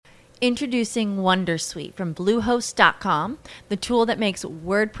Introducing Wondersuite from Bluehost.com, the tool that makes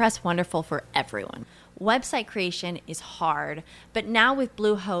WordPress wonderful for everyone. Website creation is hard, but now with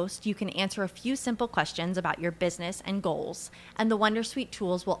Bluehost, you can answer a few simple questions about your business and goals, and the Wondersuite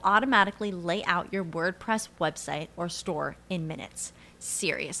tools will automatically lay out your WordPress website or store in minutes.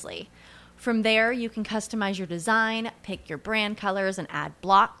 Seriously. From there, you can customize your design, pick your brand colors, and add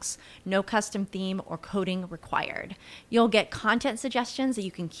blocks. No custom theme or coding required. You'll get content suggestions that you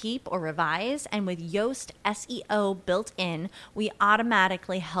can keep or revise, and with Yoast SEO built in, we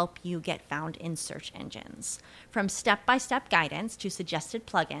automatically help you get found in search engines. From step-by-step guidance to suggested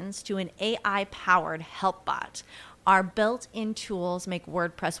plugins to an AI-powered help bot, our built-in tools make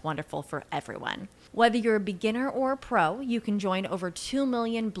WordPress wonderful for everyone. Whether you're a beginner or a pro, you can join over 2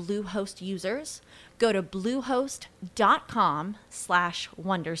 million Bluehost users. Go to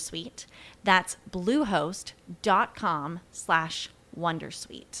bluehost.com/wondersuite. That's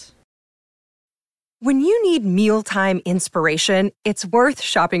bluehost.com/wondersuite. When you need mealtime inspiration, it's worth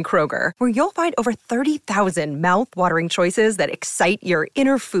shopping Kroger, where you'll find over 30,000 mouth-watering choices that excite your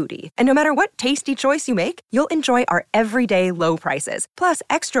inner foodie. And no matter what tasty choice you make, you'll enjoy our everyday low prices, plus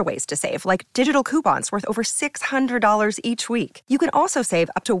extra ways to save, like digital coupons worth over $600 each week. You can also save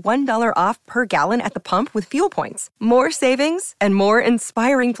up to $1 off per gallon at the pump with fuel points. More savings and more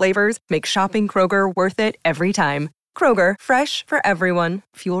inspiring flavors make shopping Kroger worth it every time. Kroger, fresh for everyone.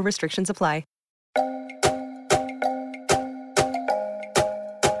 Fuel restrictions apply.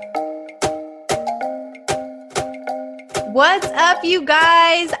 What's up, you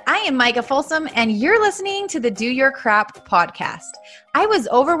guys? I am Micah Folsom, and you're listening to the Do Your Crap podcast. I was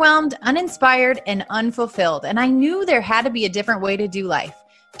overwhelmed, uninspired, and unfulfilled, and I knew there had to be a different way to do life.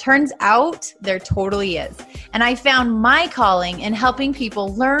 Turns out there totally is. And I found my calling in helping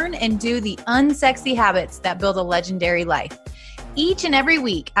people learn and do the unsexy habits that build a legendary life. Each and every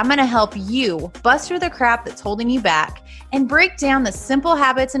week, I'm going to help you bust through the crap that's holding you back and break down the simple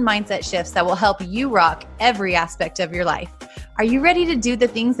habits and mindset shifts that will help you rock every aspect of your life. Are you ready to do the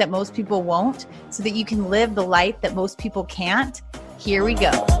things that most people won't so that you can live the life that most people can't? Here we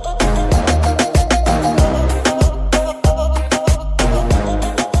go.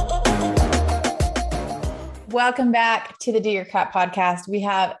 Welcome back to the Do Your Crap podcast. We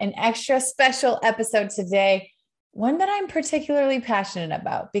have an extra special episode today. One that I'm particularly passionate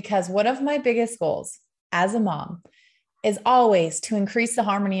about because one of my biggest goals as a mom is always to increase the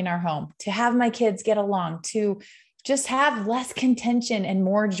harmony in our home, to have my kids get along, to just have less contention and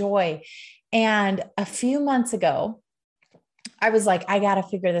more joy. And a few months ago, I was like, I got to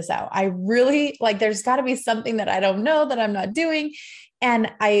figure this out. I really there's got to be something that I don't know that I'm not doing.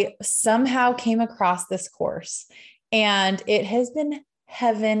 And I somehow came across this course, and it has been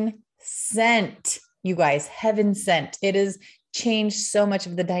heaven sent. You guys, heaven sent. It has changed so much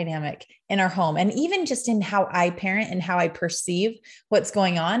of the dynamic in our home, and even just in how I parent and how I perceive what's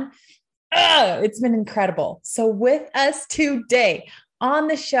going on. It's been incredible. So with us today on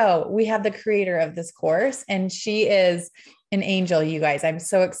the show, we have the creator of this course, and she is an angel, you guys. I'm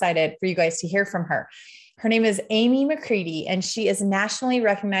so excited for you guys to hear from her. Her name is Amy McCready, and she is a nationally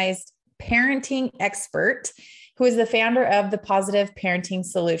recognized parenting expert who is the founder of the Positive Parenting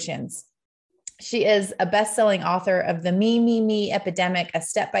Solutions. She is a best-selling author of The Me Epidemic, a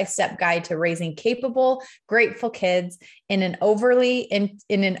step-by-step guide to raising capable, grateful kids in an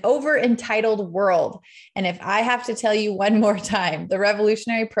over-entitled world. And if I have to tell you one more time, the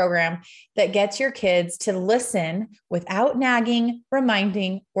revolutionary program that gets your kids to listen without nagging,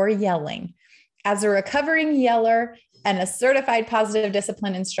 reminding, or yelling. As a recovering yeller and a certified positive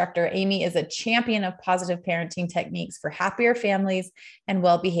discipline instructor, Amy is a champion of positive parenting techniques for happier families and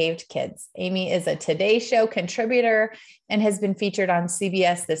well-behaved kids. Amy is a Today Show contributor and has been featured on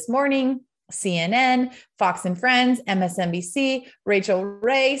CBS This Morning, CNN, Fox and Friends, MSNBC, Rachel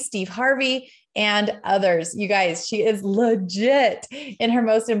Ray, Steve Harvey, and others. You guys, she is legit. In her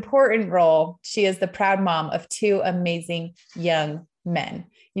most important role, she is the proud mom of 2 amazing young men.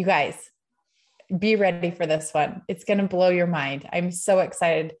 You guys, be ready for this one. It's going to blow your mind. I'm so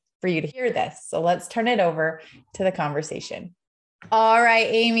excited for you to hear this. So let's turn it over to the conversation. All right,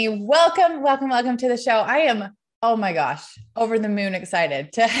 Amy, welcome to the show. I am, oh my gosh, over the moon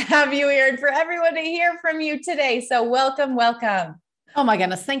excited to have you here and for everyone to hear from you today. So welcome. Oh my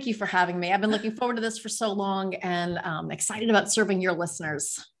goodness. Thank you for having me. I've been looking forward to this for so long, and excited about serving your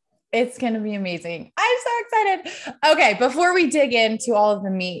listeners. It's going to be amazing. I'm so excited. Okay. Before we dig into all of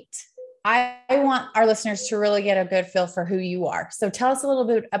the meat, I want our listeners to really get a good feel for who you are. So tell us a little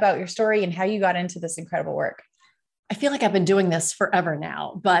bit about your story and how you got into this incredible work. I feel like I've been doing this forever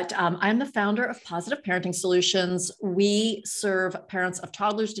now, but I'm the founder of Positive Parenting Solutions. We serve parents of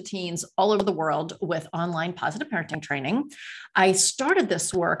toddlers to teens all over the world with online positive parenting training. I started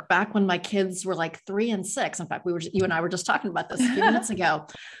this work back when my kids were like 3 and 6. In fact, you and I were just talking about this a few minutes ago,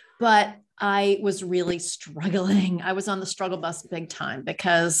 but I was really struggling. I was on the struggle bus big time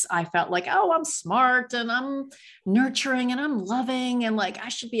because I felt like, oh, I'm smart and I'm nurturing and I'm loving and like I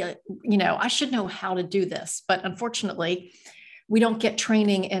should be I should know how to do this. But unfortunately, we don't get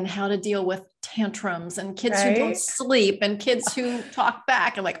training in how to deal with tantrums and kids who don't sleep and kids who talk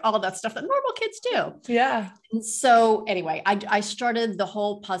back and like all of that stuff that normal kids do. Yeah. And so anyway, I started the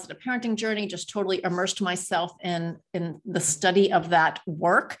whole positive parenting journey, just totally immersed myself in the study of that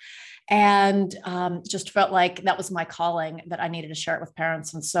work. And just felt like that was my calling, that I needed to share it with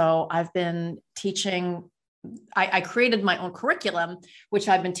parents. And so I've been teaching, I created my own curriculum, which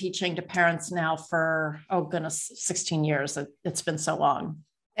I've been teaching to parents now for, 16 years. It's been so long.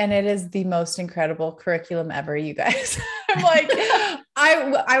 And it is the most incredible curriculum ever, you guys. I'm like,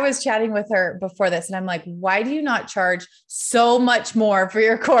 I was chatting with her before this and I'm like, why do you not charge so much more for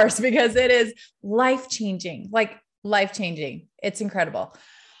your course? Because it is life-changing, like life-changing. It's incredible.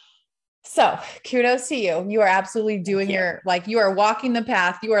 So kudos to you. You are absolutely doing you are walking the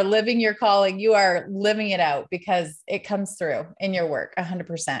path. You are living your calling. You are living it out because it comes through in your work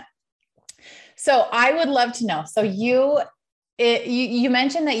 100%. So I would love to know. So you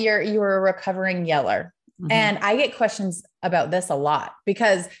mentioned that you're a recovering yeller. Mm-hmm. And I get questions about this a lot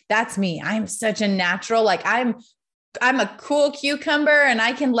because that's me. I'm such a natural, like I'm a cool cucumber and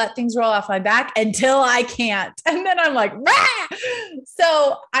I can let things roll off my back until I can't. And then I'm like, rah!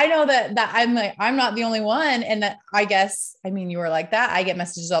 So I know that I'm not the only one. And that you were like that. I get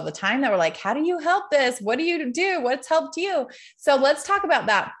messages all the time that were like, how do you help this? What do you do? What's helped you? So let's talk about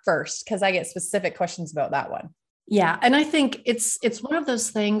that first, because I get specific questions about that one. Yeah. And I think it's one of those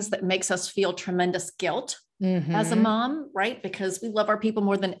things that makes us feel tremendous guilt. Mm-hmm. As a mom, right? Because we love our people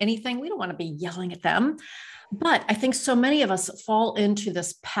more than anything. We don't want to be yelling at them. But I think so many of us fall into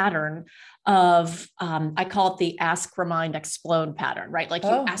this pattern of, I call it the ask, remind, explode pattern, right? Like you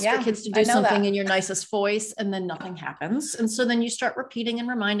ask your kids to do something in your nicest voice and then nothing happens. And so then you start repeating and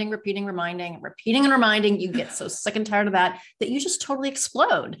reminding, you get so sick and tired of that you just totally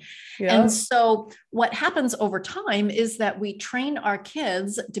explode. Yeah. And so what happens over time is that we train our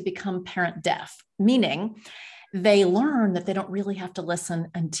kids to become parent deaf, meaning they learn that they don't really have to listen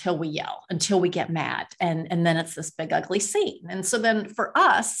until we yell, until we get mad. And then it's this big, ugly scene. And so then for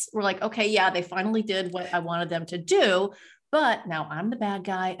us, we're like, okay, yeah, they finally did what I wanted them to do, but now I'm the bad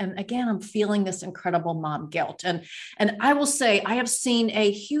guy. And again, I'm feeling this incredible mom guilt. And I will say, I have seen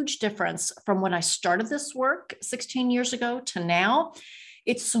a huge difference from when I started this work 16 years ago to now.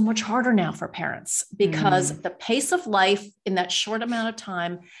 It's so much harder now for parents because the pace of life in that short amount of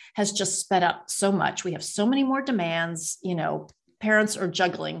time has just sped up so much. We have so many more demands, parents are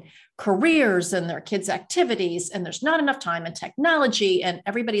juggling careers and their kids' activities, and there's not enough time and technology, and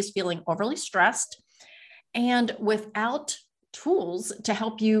everybody's feeling overly stressed. And without tools to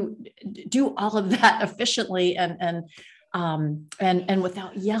help you do all of that efficiently and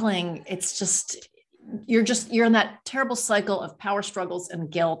without yelling, it's just, you're in that terrible cycle of power struggles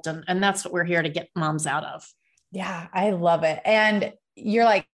and guilt. And that's what we're here to get moms out of. Yeah, I love it. And you're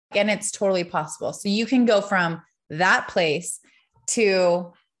like, and it's totally possible. So you can go from that place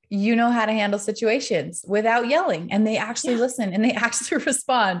to, how to handle situations without yelling, and they actually listen and they actually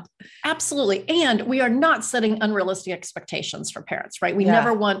respond. Absolutely. And we are not setting unrealistic expectations for parents, right? We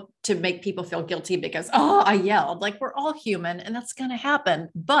never want to make people feel guilty because, I yelled. Like, we're all human and that's going to happen.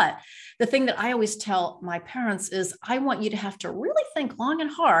 But the thing that I always tell my parents is I want you to have to really think long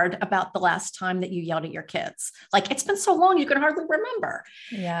and hard about the last time that you yelled at your kids. Like, it's been so long, you can hardly remember.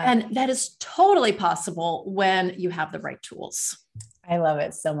 Yeah. And that is totally possible when you have the right tools. I love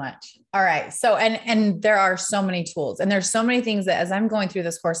it so much. All right. So, and there are so many tools and there's so many things that as I'm going through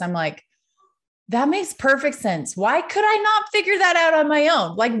this course, I'm like, that makes perfect sense. Why could I not figure that out on my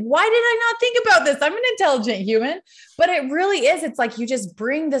own? Like, why did I not think about this? I'm an intelligent human, but it really is. It's like, you just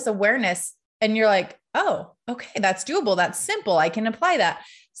bring this awareness and you're like, oh, okay, that's doable. That's simple. I can apply that.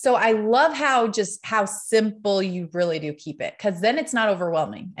 So I love how simple you really do keep it. 'Cause then it's not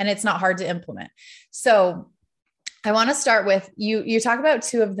overwhelming and it's not hard to implement. So I want to start with you talk about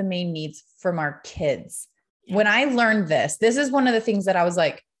two of the main needs from our kids. Yeah. When I learned this is one of the things that I was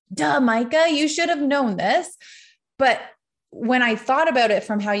like, duh, Micah, you should have known this. But when I thought about it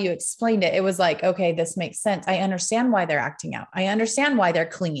from how you explained it, it was like, okay, this makes sense. I understand why they're acting out. I understand why they're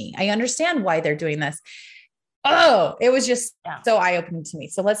clingy. I understand why they're doing this. Oh, it was just so eye-opening to me.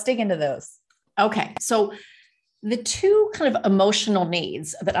 So let's dig into those. Okay. So The two kind of emotional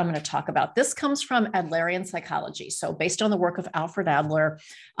needs that I'm going to talk about, this comes from Adlerian psychology. So based on the work of Alfred Adler,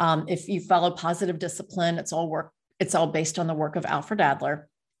 if you follow positive discipline, it's all based on the work of Alfred Adler.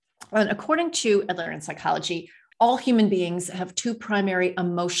 And according to Adlerian psychology, all human beings have two primary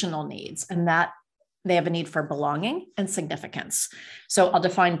emotional needs, and that they have a need for belonging and significance. So I'll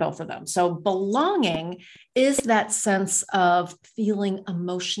define both of them. So belonging is that sense of feeling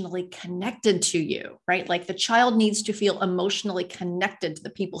emotionally connected to you, right? Like the child needs to feel emotionally connected to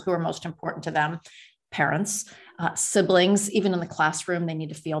the people who are most important to them, parents, siblings, even in the classroom, they need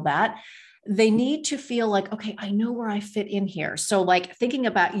to feel that. They need to feel like, okay, I know where I fit in here. So like thinking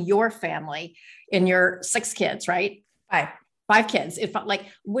about your family and your 6 kids, right? 5 kids. If like,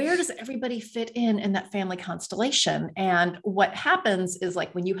 where does everybody fit in that family constellation? And what happens is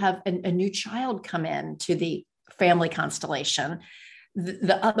like when you have a new child come in to the family constellation,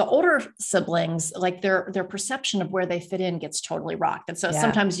 the older siblings, like their perception of where they fit in gets totally rocked. And so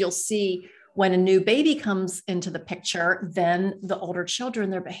sometimes you'll see when a new baby comes into the picture, then the older children,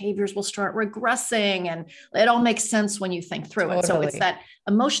 their behaviors will start regressing, and it all makes sense when you think through it. So it's that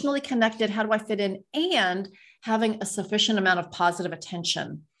emotionally connected, how do I fit in? And having a sufficient amount of positive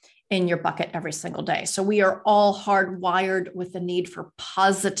attention in your bucket every single day. So we are all hardwired with the need for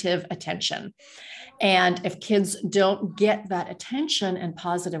positive attention. And if kids don't get that attention in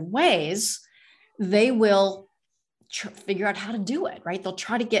positive ways, they will figure out how to do it, right? They'll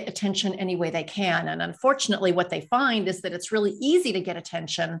try to get attention any way they can. And unfortunately, what they find is that it's really easy to get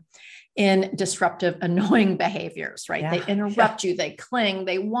attention in disruptive, annoying behaviors, right? They interrupt you, they cling,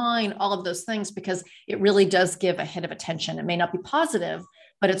 they whine, all of those things, because it really does give a hit of attention. It may not be positive,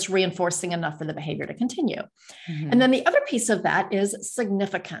 but it's reinforcing enough for the behavior to continue. Mm-hmm. And then the other piece of that is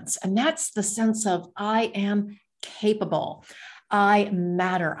significance. And that's the sense of I am capable. I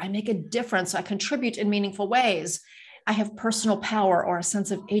matter. I make a difference. I contribute in meaningful ways. I have personal power or a sense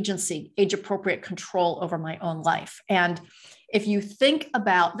of agency, age-appropriate control over my own life. And if you think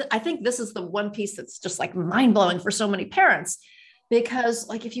about, I think this is the one piece that's just like mind-blowing for so many parents, because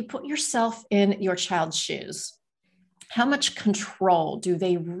like if you put yourself in your child's shoes, how much control do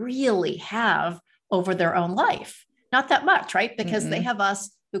they really have over their own life? Not that much, right? Because they have us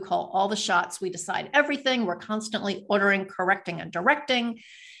who call all the shots. We decide everything. We're constantly ordering, correcting, and directing.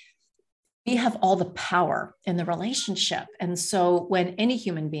 We have all the power in the relationship. And so when any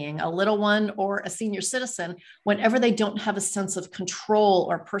human being, a little one or a senior citizen, whenever they don't have a sense of control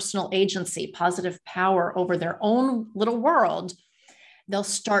or personal agency, positive power over their own little world, they'll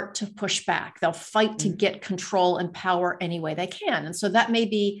start to push back. They'll fight to get control and power any way they can. And so that may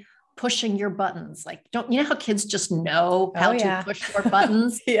be pushing your buttons. Like, don't you know how kids just know how to push your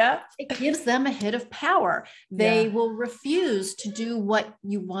buttons? It gives them a hit of power. They will refuse to do what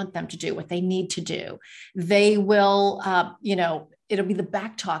you want them to do, what they need to do. They will, it'll be the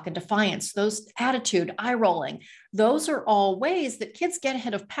back talk and defiance, those attitude, eye rolling. Those are all ways that kids get a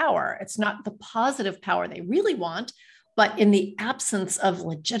hit of power. It's not the positive power they really want, but in the absence of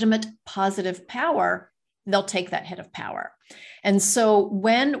legitimate positive power, they'll take that hit of power. And so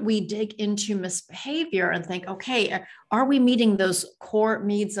when we dig into misbehavior and think, okay, are we meeting those core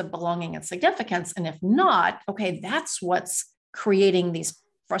needs of belonging and significance? And if not, okay, that's what's creating these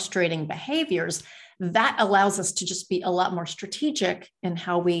frustrating behaviors. That allows us to just be a lot more strategic in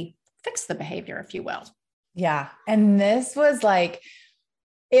how we fix the behavior, if you will. Yeah. And this was like,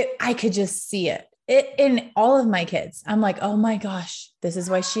 I could just see it in all of my kids. I'm like, oh my gosh, this is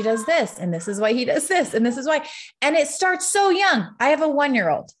why she does this. And this is why he does this. And this is why. And it starts so young. I have a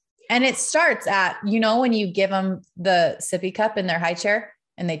 1-year-old, and it starts at, when you give them the sippy cup in their high chair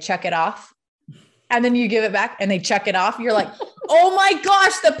and they chuck it off, and then you give it back and they chuck it off. You're like, oh my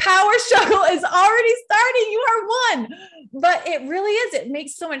gosh, the power struggle is already starting. You are one. But it really is. It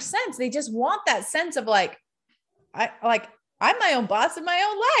makes so much sense. They just want that sense of I'm my own boss in my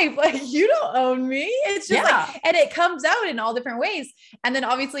own life. Like, you don't own me. It's just and it comes out in all different ways. And then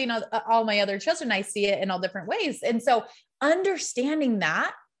obviously, all my other children, I see it in all different ways. And so understanding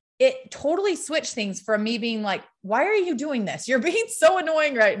that, it totally switched things from me being like, why are you doing this? You're being so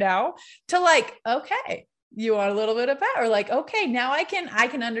annoying right now, to like, okay, you want a little bit of power. Like, okay, now I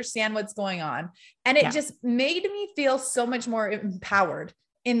can understand what's going on. And it just made me feel so much more empowered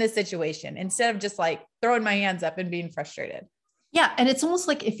in this situation, instead of just like throwing my hands up and being frustrated. Yeah. And it's almost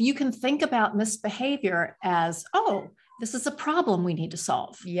like if you can think about misbehavior as, oh, this is a problem we need to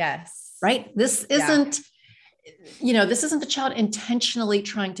solve. Yes. Right. This isn't, this isn't the child intentionally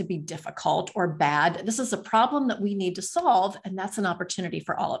trying to be difficult or bad. This is a problem that we need to solve. And that's an opportunity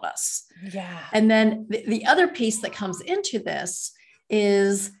for all of us. Yeah. And then the other piece that comes into this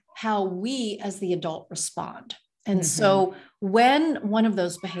is how we as the adult respond. And so when one of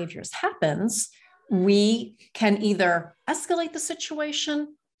those behaviors happens, we can either escalate the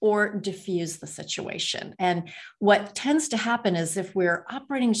situation or diffuse the situation. And what tends to happen is if we're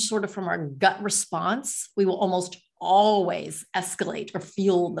operating sort of from our gut response, we will almost always escalate or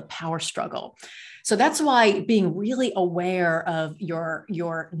fuel the power struggle. So that's why being really aware of your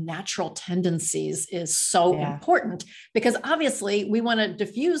natural tendencies is so important, because obviously we want to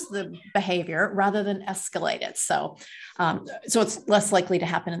diffuse the behavior rather than escalate it. So it's less likely to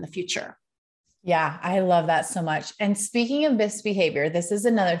happen in the future. Yeah, I love that so much. And speaking of misbehavior, this is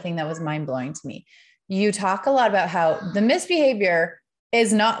another thing that was mind-blowing to me. You talk a lot about how the misbehavior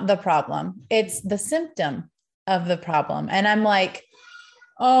is not the problem. It's the symptom of the problem. And I'm like,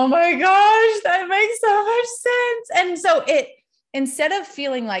 oh my gosh, that makes so much sense. And so instead of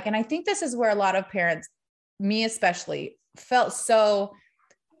feeling like, and I think this is where a lot of parents, me especially, felt so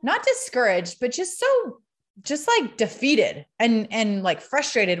not discouraged, but just like defeated and like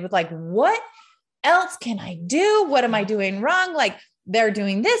frustrated with like, what else can I do? What am I doing wrong? Like they're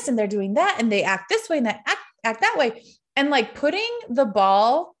doing this and they're doing that and they act this way and that act that way. And like putting the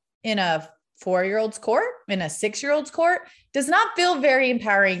ball in a 4-year-old's court, in a 6-year-old's court does not feel very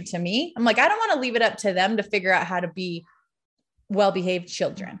empowering to me. I'm like, I don't want to leave it up to them to figure out how to be well-behaved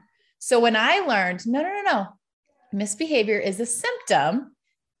children. So when I learned, no, misbehavior is a symptom,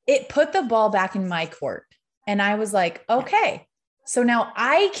 it put the ball back in my court. And I was like, okay, so now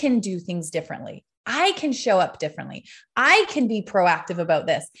I can do things differently. I can show up differently. I can be proactive about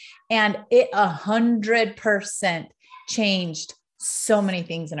this. And it 100% changed so many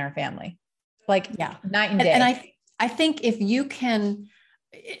things in our family. Like night and day. And I think if you can,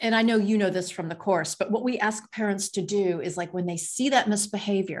 and I know you know this from the course, but what we ask parents to do is like when they see that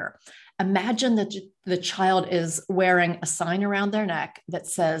misbehavior, imagine that the child is wearing a sign around their neck that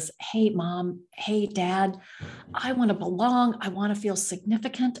says, hey, mom, hey, dad, I want to belong. I want to feel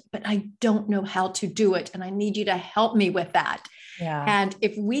significant, but I don't know how to do it. And I need you to help me with that. Yeah. And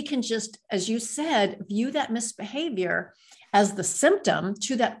if we can just, as you said, view that misbehavior as the symptom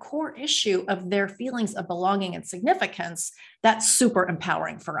to that core issue of their feelings of belonging and significance, that's super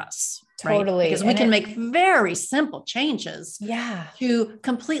empowering for us. Totally. Right? Because we can make very simple changes to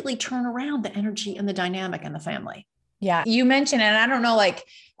completely turn around the energy and the dynamic in the family. Yeah. You mentioned, and I don't know like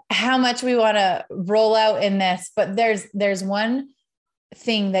how much we want to roll out in this, but there's one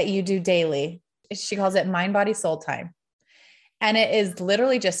thing that you do daily. She calls it mind, body, soul time. And it is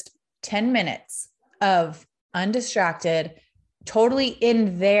literally just 10 minutes of undistracted, totally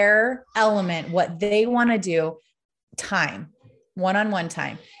in their element, what they want to do, time, one-on-one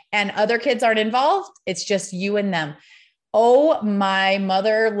time. And other kids aren't involved. It's just you and them. Oh, my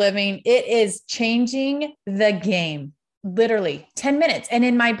mother living, it is changing the game, literally 10 minutes. And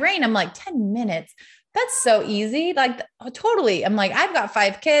in my brain, I'm like, 10 minutes. That's so easy. Like totally. I'm like, I've got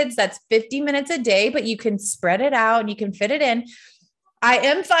 5 kids. That's 50 minutes a day, but you can spread it out and you can fit it in. I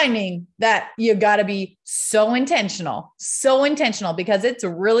am finding that you got to be so intentional because it's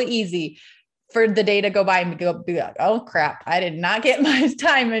really easy for the day to go by and be like, oh crap, I did not get my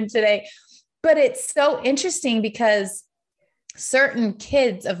time in today. But it's so interesting because certain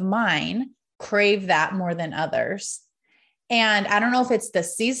kids of mine crave that more than others. And I don't know if it's the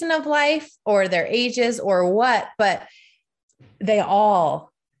season of life or their ages or what, but they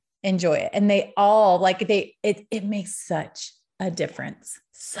all enjoy it. And they all like it makes such a difference.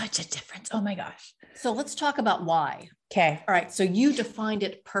 Oh my gosh. So let's talk about why. Okay. All right. So you defined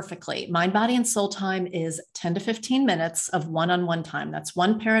it perfectly. Mind, body, and soul time is 10 to 15 minutes of one-on-one time. That's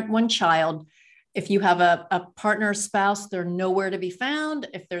one parent, one child. If you have a partner, spouse, they're nowhere to be found.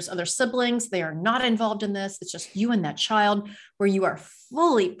 If there's other siblings, they are not involved in this. It's just you and that child where you are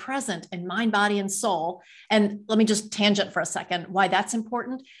fully present in mind, body, and soul. And let me just tangent for a second why that's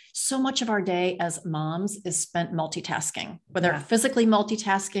important. So much of our day as moms is spent multitasking, whether physically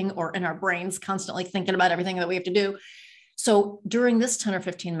multitasking or in our brains constantly thinking about everything that we have to do. So during this 10 or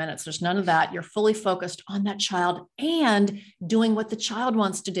 15 minutes, there's none of that. You're fully focused on that child and doing what the child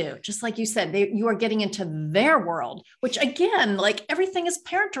wants to do. Just like you said, you are getting into their world, which again, like everything is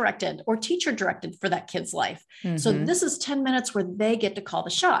parent directed or teacher directed for that kid's life. Mm-hmm. So this is 10 minutes where they get to call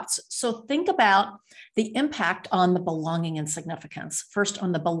the shots. So think about the impact on the belonging and significance. First,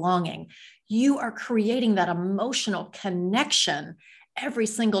 on the belonging, you are creating that emotional connection every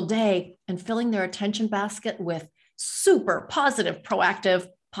single day and filling their attention basket with super positive, proactive,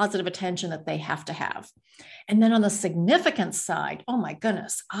 positive attention that they have to have. And then on the significance side, oh my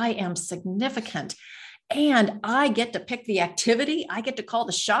goodness, I am significant. And I get to pick the activity. I get to call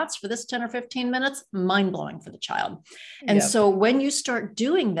the shots for this 10 or 15 minutes, mind blowing for the child. And so when you start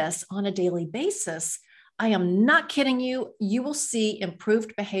doing this on a daily basis, I am not kidding you. You will see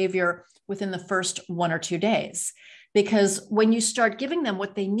improved behavior within the first 1 or 2 days. Because when you start giving them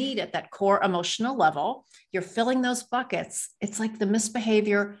what they need at that core emotional level, you're filling those buckets. It's like the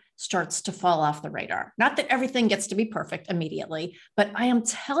misbehavior starts to fall off the radar. Not that everything gets to be perfect immediately, but I am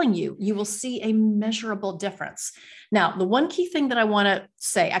telling you, you will see a measurable difference. Now, the one key thing that I want to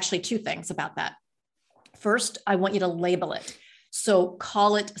say, actually, two things about that. First, I want you to label it. So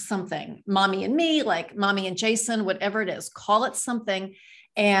call it something, mommy and me, like mommy and Jason, whatever it is, call it something.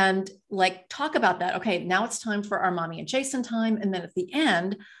 And like, talk about that. Okay, now it's time for our mommy and Jason time. And then at the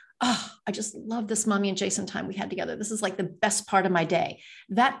end, oh, I just love this mommy and Jason time we had together. This is like the best part of my day.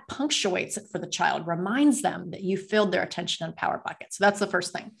 That punctuates it for the child, reminds them that you filled their attention and power bucket. So that's the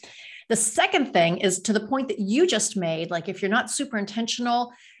first thing. The second thing is to the point that you just made, like if you're not super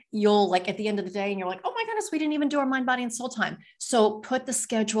intentional, you'll like at the end of the day and you're like, oh my goodness, we didn't even do our mind, body, and soul time. So put the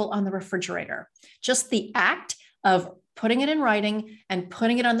schedule on the refrigerator. Just the act of putting it in writing and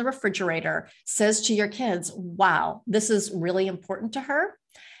putting it on the refrigerator says to your kids, wow, this is really important to her.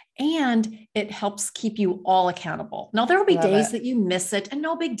 And it helps keep you all accountable. Now, there will be days that you miss it and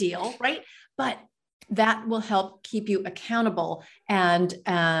no big deal, right? But that will help keep you accountable and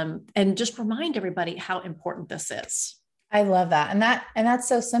just remind everybody how important this is. I love that. And that's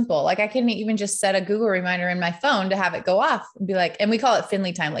so simple. Like I can even just set a Google reminder in my phone to have it go off and be like, and we call it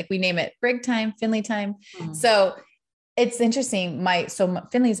Finley time. Like we name it Brig time, Finley time. Mm-hmm. So it's interesting.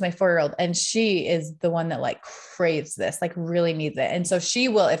 Finley's my 4-year-old and she is the one that like craves this, like really needs it. And so she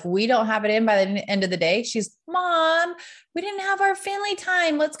will, if we don't have it in by the end of the day, she's, Mom, we didn't have our Finley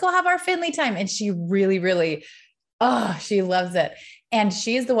time. Let's go have our Finley time. And she really, really, she loves it. And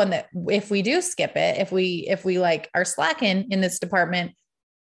she's the one that if we do skip it, if we like are slacking in this department,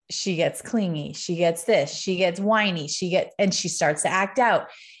 she gets clingy, she gets this, she gets whiny, and she starts to act out.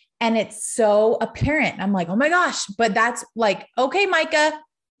 And it's so apparent. I'm like, oh my gosh, but that's like, okay, Micah,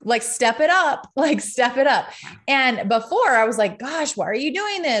 like step it up. And before I was like, gosh, why are you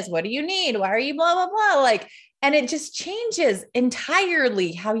doing this? What do you need? Why are you blah, blah, blah? Like, and it just changes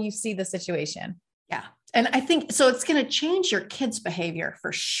entirely how you see the situation. Yeah. And I think, so it's going to change your kids' behavior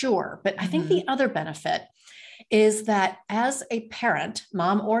for sure. But I think the other benefit is that as a parent,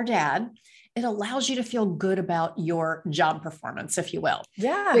 mom or dad, it allows you to feel good about your job performance, if you will.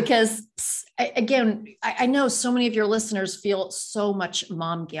 Yeah. Because again, I know so many of your listeners feel so much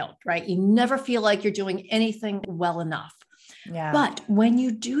mom guilt, right? You never feel like you're doing anything well enough. Yeah. But when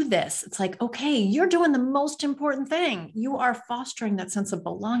you do this, it's like, okay, you're doing the most important thing. You are fostering that sense of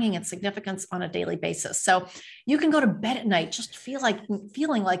belonging and significance on a daily basis. So you can go to bed at night, just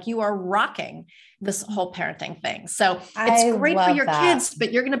feeling like you are rocking this whole parenting thing. So it's great for your kids,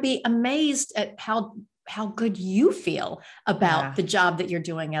 but you're going to be amazed at how good you feel about the job that you're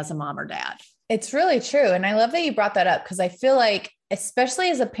doing as a mom or dad. It's really true. And I love that you brought that up because I feel like, especially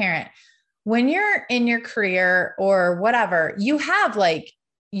as a parent, when you're in your career or whatever, you have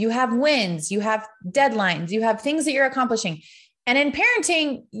wins, you have deadlines, you have things that you're accomplishing. And in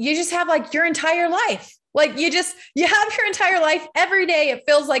parenting, you just have like your entire life. Like you have your entire life every day. It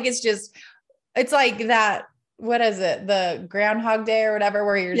feels like it's like that. What is it? The Groundhog Day or whatever,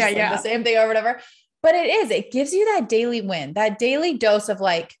 where you're just like the same thing over and over. But it gives you that daily win, that daily dose of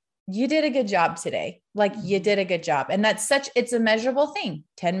like, you did a good job today. Like you did a good job. And it's a measurable thing.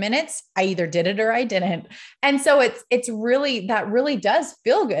 10 minutes. I either did it or I didn't. And so that really does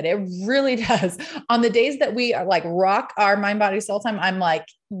feel good. It really does. On the days that we are like rock our mind, body, soul time, I'm like,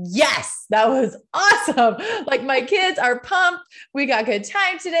 yes, that was awesome. Like my kids are pumped. We got good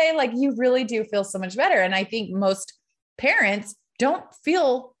time today. Like you really do feel so much better. And I think most parents don't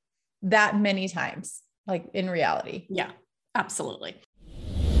feel that many times, like in reality. Yeah, absolutely.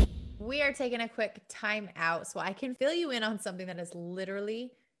 We are taking a quick time out so I can fill you in on something that is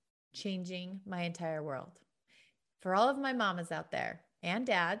literally changing my entire world. For all of my mamas out there and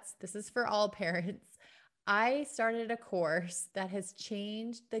dads, this is for all parents. I started a course that has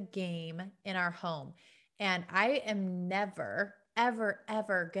changed the game in our home. And I am never, ever,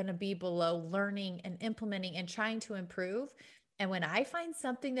 ever going to be below learning and implementing and trying to improve. And when I find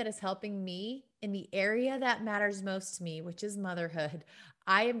something that is helping me in the area that matters most to me, which is motherhood,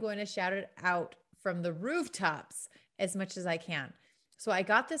 I am going to shout it out from the rooftops as much as I can. So I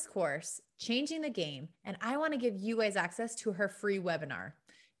got this course, Changing the Game, and I want to give you guys access to her free webinar.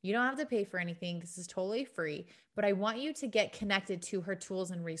 You don't have to pay for anything. This is totally free, but I want you to get connected to her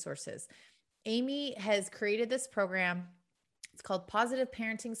tools and resources. Amy has created this program. It's called Positive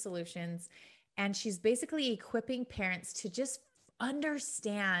Parenting Solutions, and she's basically equipping parents to just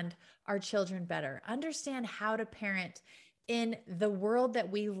understand our children better, understand how to parent in the world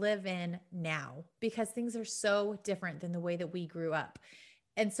that we live in now, because things are so different than the way that we grew up.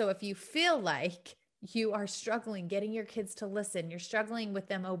 And so if you feel like you are struggling getting your kids to listen, you're struggling with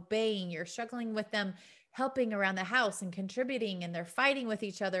them obeying, you're struggling with them helping around the house and contributing, and they're fighting with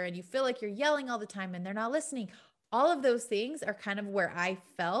each other, and you feel like you're yelling all the time and they're not listening, all of those things are kind of where I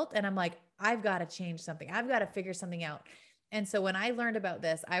felt. And I'm like, I've got to change something. I've got to figure something out. And so when I learned about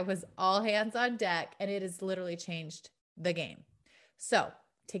this, I was all hands on deck, and it has literally changed the game. So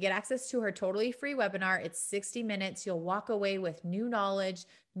to get access to her totally free webinar, it's 60 minutes. You'll walk away with new knowledge,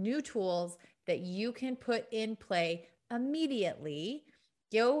 new tools that you can put in play immediately.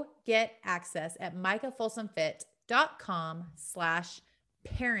 Go get access at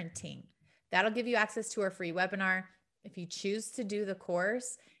micahfolsomfit.com/parenting. That'll give you access to our free webinar. If you choose to do the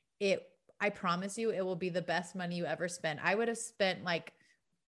course, I promise you, it will be the best money you ever spent. I would have spent like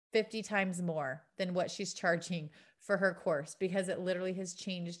 50 times more than what she's charging for her course, because it literally has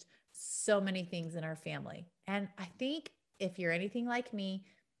changed so many things in our family. And I think if you're anything like me,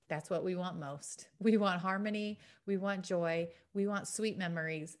 that's what we want most. We want harmony. We want joy. We want sweet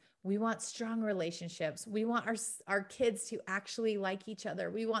memories. We want strong relationships. We want our kids to actually like each other.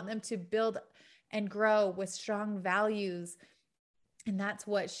 We want them to build and grow with strong values. And that's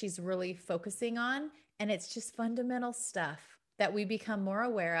what she's really focusing on. And it's just fundamental stuff that we become more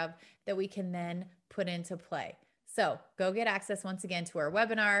aware of that we can then put into play. So go get access once again to our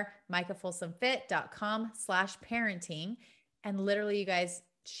webinar, micahfolsomfit.com/parenting. And literally, you guys,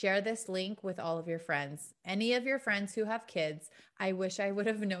 share this link with all of your friends. Any of your friends who have kids, I wish I would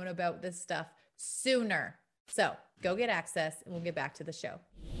have known about this stuff sooner. So go get access, and we'll get back to the show.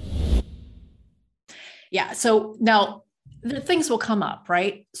 Yeah. So now the things will come up,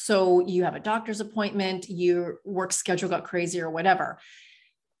 right? So you have a doctor's appointment, your work schedule got crazy or whatever.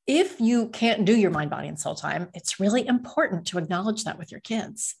 If you can't do your mind, body, and soul time, it's really important to acknowledge that with your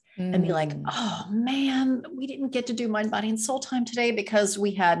kids and be like, oh man, we didn't get to do mind, body, and soul time today because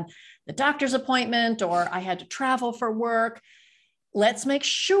we had the doctor's appointment or I had to travel for work. Let's make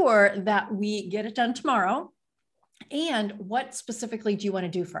sure that we get it done tomorrow. And what specifically do you want to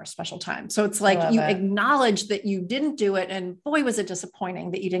do for our special time? So it's like you acknowledge that you didn't do it, and boy, was it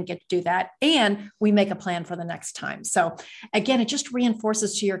disappointing that you didn't get to do that. And we make a plan for the next time. So again, it just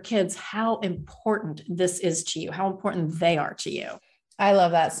reinforces to your kids how important this is to you, how important they are to you. I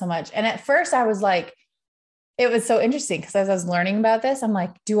love that so much. And at first I was like, it was so interesting because as I was learning about this, I'm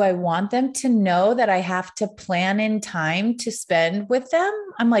like, do I want them to know that I have to plan in time to spend with them?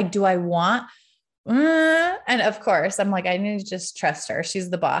 I'm like, do I want and of course, I'm like, I need to just trust her. She's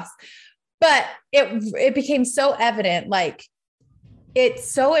the boss. But it became so evident, like, it's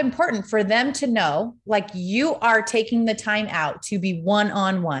so important for them to know, like, you are taking the time out to be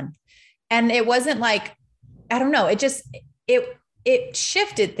one-on-one. And it wasn't like, I don't know, it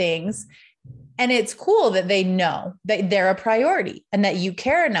shifted things. And it's cool that they know that they're a priority and that you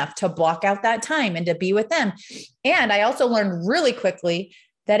care enough to block out that time and to be with them. And I also learned really quickly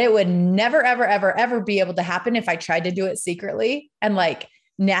that it would never, ever, ever, ever be able to happen if I tried to do it secretly and like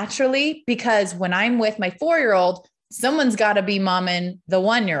naturally, because when I'm with my 4-year-old, someone's got to be momming the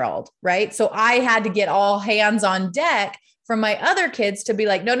 1-year-old, right? So I had to get all hands on deck from my other kids to be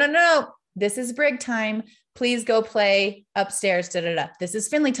like, no, this is Brig time. Please go play upstairs. This is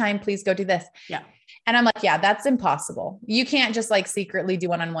Finley time. Please go do this. Yeah. And I'm like, yeah, that's impossible. You can't just like secretly do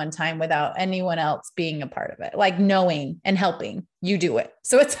one-on-one time without anyone else being a part of it, like knowing and helping you do it.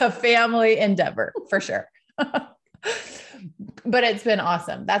 So it's a family endeavor for sure. But it's been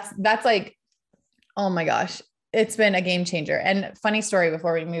awesome. That's like, oh my gosh, it's been a game changer. And funny story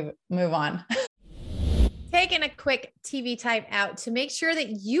before we move on. Taking a quick TV time out to make sure that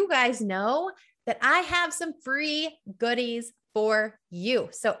you guys know that I have some free goodies for you.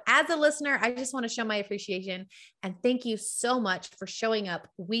 So as a listener, I just want to show my appreciation and thank you so much for showing up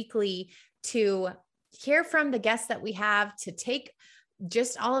weekly to hear from the guests that we have, to take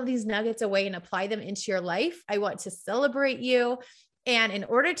just all of these nuggets away and apply them into your life. I want to celebrate you. And in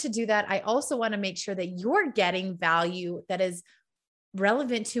order to do that, I also want to make sure that you're getting value that is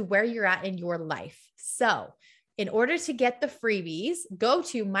relevant to where you're at in your life. So in order to get the freebies, go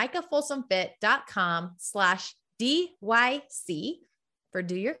to micahfolsomfit.com/DYC for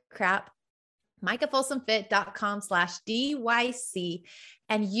Do Your Crap, micahfolsomfit.com/DYC,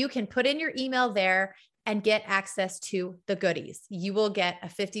 and you can put in your email there and get access to the goodies. You will get a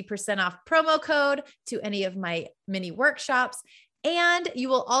 50% off promo code to any of my mini workshops, and you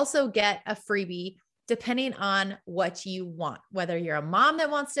will also get a freebie depending on what you want, whether you're a mom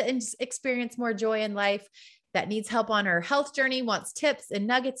that wants to experience more joy in life, that needs help on her health journey, wants tips and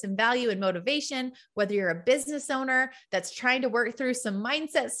nuggets and value and motivation, whether you're a business owner that's trying to work through some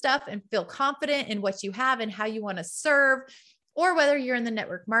mindset stuff and feel confident in what you have and how you want to serve, or whether you're in the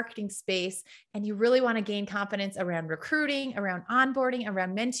network marketing space and you really want to gain confidence around recruiting, around onboarding,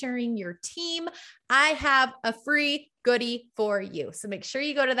 around mentoring your team, I have a free goodie for you. So make sure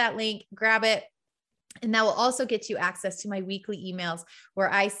you go to that link, grab it. And that will also get you access to my weekly emails where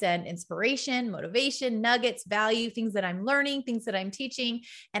I send inspiration, motivation, nuggets, value, things that I'm learning, things that I'm teaching.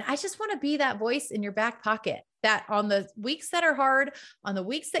 And I just want to be that voice in your back pocket that on the weeks that are hard, on the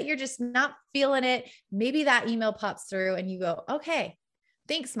weeks that you're just not feeling it, maybe that email pops through and you go, okay,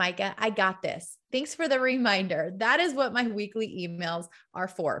 thanks, Micah. I got this. Thanks for the reminder. That is what my weekly emails are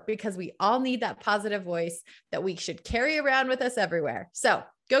for, because we all need that positive voice that we should carry around with us everywhere. So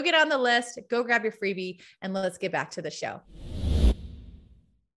go get on the list, go grab your freebie, and let's get back to the show.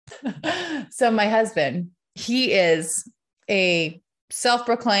 So my husband, he is a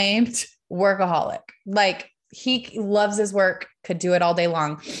self-proclaimed workaholic. Like, he loves his work, could do it all day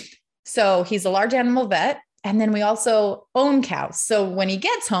long. So he's a large animal vet. And then we also own cows. So when he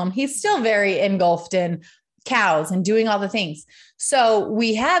gets home, he's still very engulfed in cows and doing all the things. So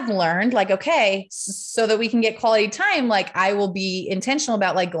we have learned, like, okay, so that we can get quality time, like, I will be intentional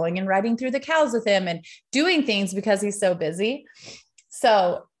about like going and riding through the cows with him and doing things because he's so busy.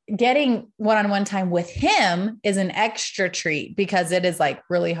 So getting one-on-one time with him is an extra treat because it is like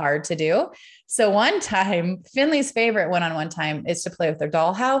really hard to do. So one time, Finley's favorite one-on-one time is to play with her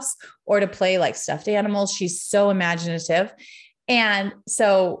dollhouse or to play like stuffed animals. She's so imaginative. And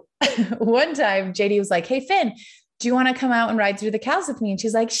so one time JD was like, hey, Finn, do you want to come out and ride through the cows with me? And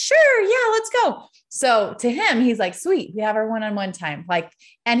she's like, sure. Yeah, let's go. So to him, he's like, sweet, we have our one-on-one time. Like,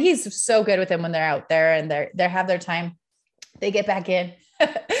 and he's so good with them when they're out there and they have their time. They get back in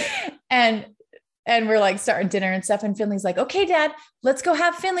and we're like starting dinner and stuff. And Finley's like, okay, Dad, let's go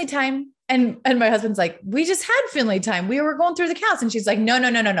have Finley time. And my husband's like, we just had Finley time. We were going through the cows. And she's like, no.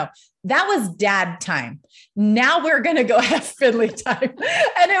 That was dad time. Now we're going to go have Finley time.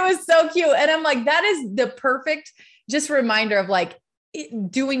 And it was so cute. And I'm like, that is the perfect just reminder of like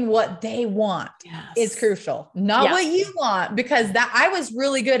doing what they want is crucial, not what you want, because that I was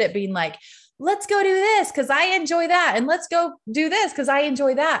really good at being like, let's go do this because I enjoy that. And let's go do this because I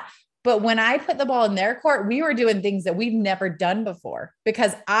enjoy that. But when I put the ball in their court, we were doing things that we've never done before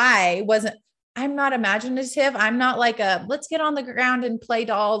because I'm not imaginative. I'm not like let's get on the ground and play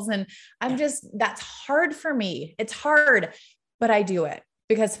dolls. And that's hard for me. It's hard, but I do it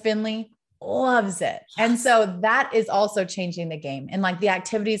because Finley loves it. Yes. And so that is also changing the game. And like the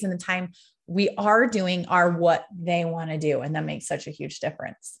activities and the time we are doing are what they want to do. And that makes such a huge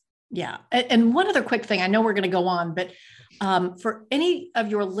difference. Yeah. And one other quick thing, I know we're going to go on, but for any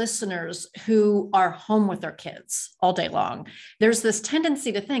of your listeners who are home with their kids all day long, there's this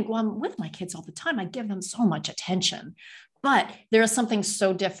tendency to think, well, I'm with my kids all the time. I give them so much attention, but there is something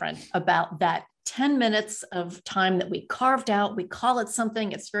so different about that 10 minutes of time that we carved out. We call it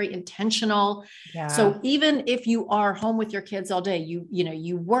something, it's very intentional. Yeah. So even if you are home with your kids all day,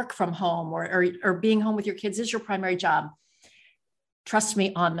 you work from home or being home with your kids is your primary job. Trust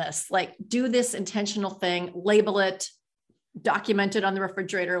me on this, like do this intentional thing, label it, document it on the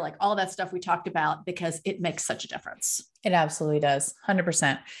refrigerator, like all that stuff we talked about, because it makes such a difference. It absolutely does.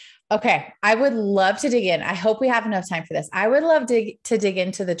 100%. Okay. I would love to dig in. I hope we have enough time for this. I would love to dig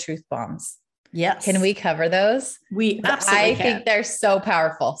into the truth bombs. Yes. Can we cover those? We absolutely can. I think they're so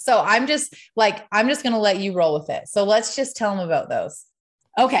powerful. So I'm just going to let you roll with it. So let's just tell them about those.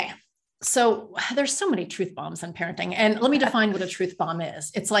 Okay. So there's so many truth bombs in parenting. And let me define what a truth bomb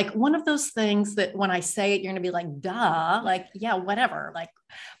is. It's like one of those things that when I say it, you're going to be like, duh, like, yeah, whatever. Like,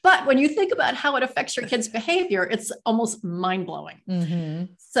 but when you think about how it affects your kid's behavior, it's almost mind blowing.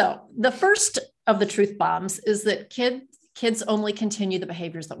 Mm-hmm. So the first of the truth bombs is that kids only continue the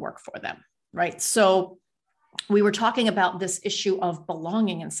behaviors that work for them, right? So we were talking about this issue of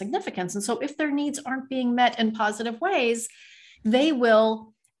belonging and significance. And so if their needs aren't being met in positive ways, they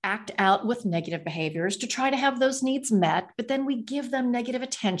will act out with negative behaviors to try to have those needs met, but then we give them negative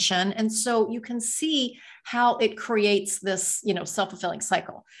attention. And so you can see how it creates this, self-fulfilling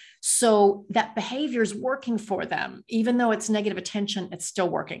cycle. So that behavior is working for them, even though it's negative attention, it's still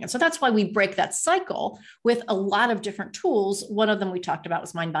working. And so that's why we break that cycle with a lot of different tools. One of them we talked about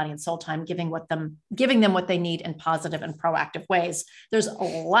was mind, body, and soul time, giving them what they need in positive and proactive ways. There's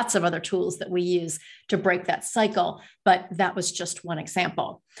lots of other tools that we use to break that cycle, but that was just one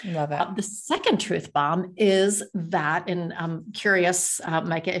example. Love it. The second truth bomb is that, and I'm curious,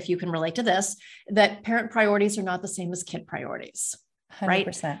 Micah, if you can relate to this, that parent priorities are not the same as kid priorities.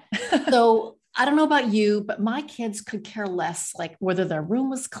 100%. So I don't know about you, but my kids could care less, like whether their room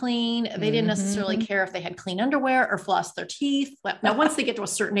was clean. They didn't necessarily care if they had clean underwear or flossed their teeth. Now, once they get to a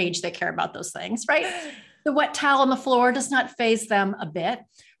certain age, they care about those things, right? The wet towel on the floor does not faze them a bit.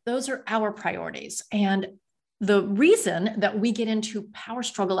 Those are our priorities. And the reason that we get into power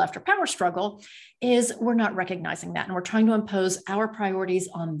struggle after power struggle is we're not recognizing that. And we're trying to impose our priorities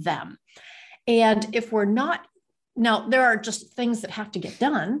on them. And if we're not, now there are just things that have to get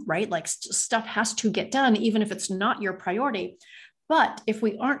done, right? Like stuff has to get done, even if it's not your priority. But if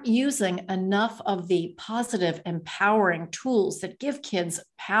we aren't using enough of the positive, empowering tools that give kids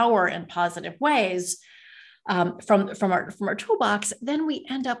power in positive ways, from our toolbox, then we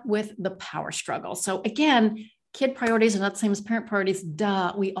end up with the power struggle. So again, kid priorities are not the same as parent priorities.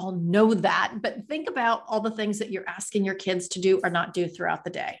 Duh, we all know that. But think about all the things that you're asking your kids to do or not do throughout the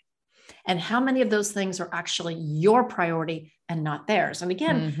day. And how many of those things are actually your priority and not theirs? And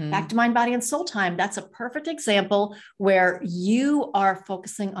again, back to mind, body, and soul time. That's a perfect example where you are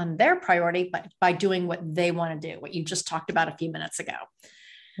focusing on their priority by doing what they want to do, what you just talked about a few minutes ago.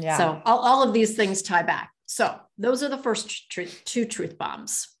 Yeah. So all of these things tie back. So those are the first two truth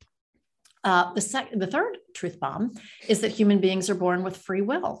bombs. The third truth bomb is that human beings are born with free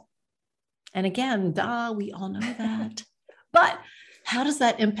will. And again, duh, we all know that. But how does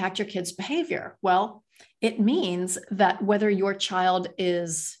that impact your kid's behavior? Well, it means that whether your child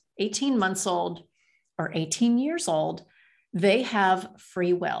is 18 months old or 18 years old, they have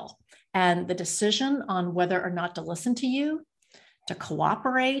free will. And the decision on whether or not to listen to you, to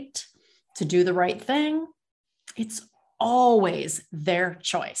cooperate, to do the right thing, it's always their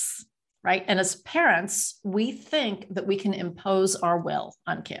choice, right? And as parents, we think that we can impose our will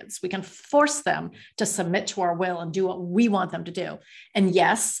on kids. We can force them to submit to our will and do what we want them to do. And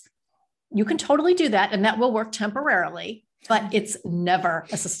yes, you can totally do that, and that will work temporarily, but it's never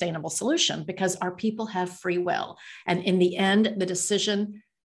a sustainable solution because our people have free will. And in the end, the decision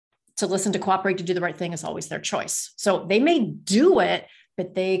to listen, to cooperate, to do the right thing is always their choice. So they may do it,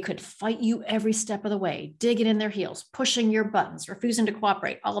 but they could fight you every step of the way, digging in their heels, pushing your buttons, refusing to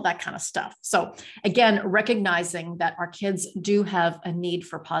cooperate, all of that kind of stuff. So again, recognizing that our kids do have a need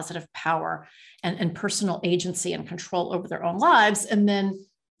for positive power and personal agency and control over their own lives, and then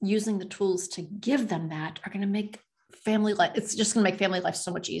using the tools to give them that are going to make family life, it's just going to make family life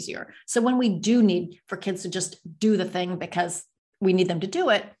so much easier. So when we do need for kids to just do the thing because we need them to do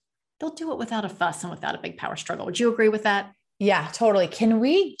it, they'll do it without a fuss and without a big power struggle. Would you agree with that? Yeah, totally. Can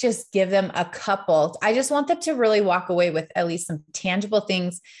we just give them a couple? I just want them to really walk away with at least some tangible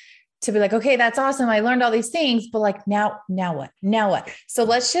things to be like, okay, that's awesome. I learned all these things, but like, now what? So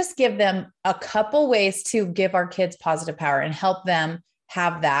let's just give them a couple ways to give our kids positive power and help them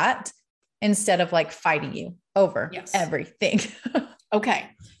have that instead of like fighting you over everything.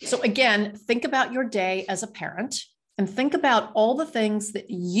 Okay. So again, think about your day as a parent and think about all the things that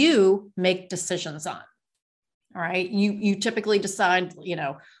you make decisions on. All right. You typically decide,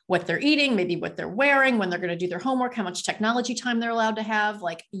 what they're eating, maybe what they're wearing, when they're going to do their homework, how much technology time they're allowed to have.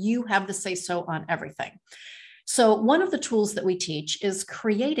 Like you have the say so on everything. So one of the tools that we teach is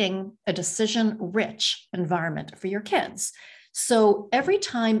creating a decision-rich environment for your kids. So every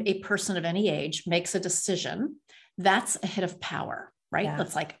time a person of any age makes a decision, that's a hit of power, right? Yeah.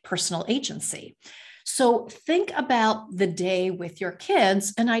 That's like personal agency. So think about the day with your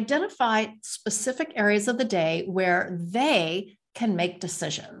kids and identify specific areas of the day where they can make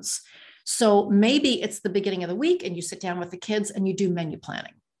decisions. So maybe it's the beginning of the week and you sit down with the kids and you do menu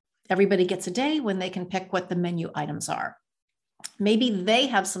planning. Everybody gets a day when they can pick what the menu items are. Maybe they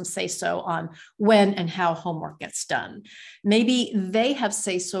have some say-so on when and how homework gets done. Maybe they have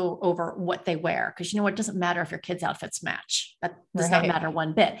say-so over what they wear, because it doesn't matter if your kids' outfits match. That does not matter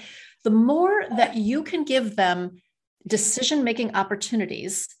one bit. The more that you can give them decision-making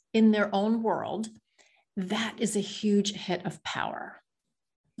opportunities in their own world, that is a huge hit of power.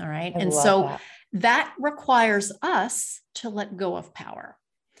 All right. And so that requires us to let go of power.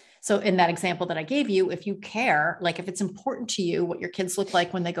 So in that example that I gave you, if you care, like if it's important to you what your kids look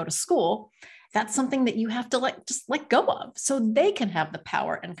like when they go to school, that's something that you have to just let go of so they can have the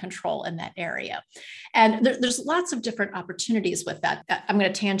power and control in that area. And there's lots of different opportunities with that. I'm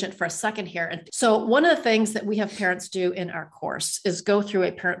going to tangent for a second here. And so one of the things that we have parents do in our course is go through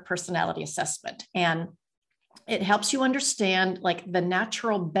a parent personality assessment. And it helps you understand like the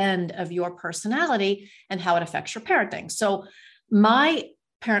natural bend of your personality and how it affects your parenting. So my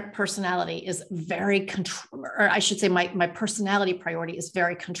parent personality is very my personality priority is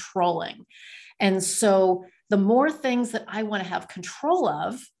very controlling. And so the more things that I want to have control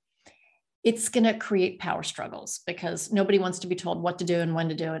of, it's going to create power struggles because nobody wants to be told what to do and when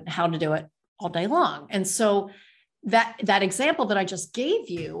to do it and how to do it all day long. And so that example that I just gave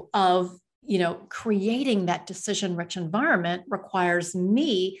you of, creating that decision-rich environment requires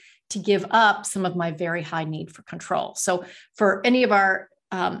me to give up some of my very high need for control. So for any of our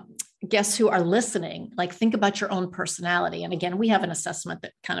guests who are listening, like think about your own personality. And again, we have an assessment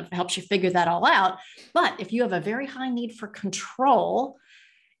that kind of helps you figure that all out. But if you have a very high need for control,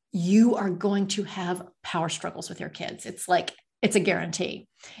 you are going to have power struggles with your kids. It's a guarantee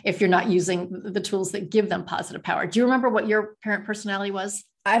if you're not using the tools that give them positive power. Do you remember what your parent personality was?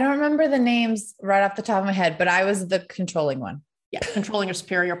 I don't remember the names right off the top of my head, but I was the controlling one. Yeah. Controlling or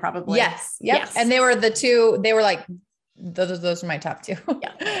superior, probably. Yes. Yep. Yes. And they were the two, they were like, those are my top two.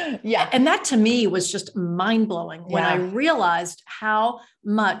 Yeah. Yeah. And that to me was just mind blowing when I realized how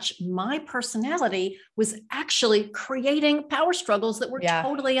much my personality was actually creating power struggles that were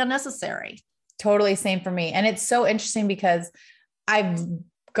totally unnecessary. Totally same for me. And it's so interesting because I've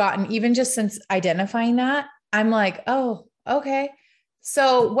gotten, even just since identifying that, I'm like, oh, okay.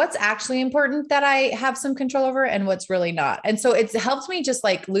 So what's actually important that I have some control over and what's really not. And so it's helped me just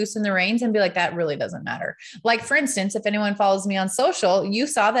like loosen the reins and be like, that really doesn't matter. Like for instance, if anyone follows me on social, you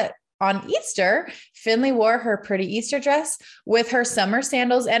saw that on Easter, Finley wore her pretty Easter dress with her summer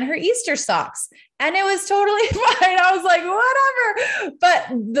sandals and her Easter socks. And it was totally fine. I was like, whatever.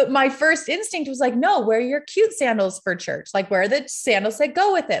 But my first instinct was like, no, wear your cute sandals for church. Like wear the sandals that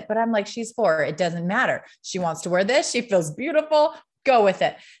go with it. But I'm like, she's 4. It doesn't matter. She wants to wear this. She feels beautiful. Go with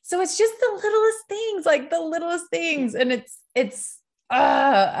it. So it's just the littlest things, like the littlest things. And it's,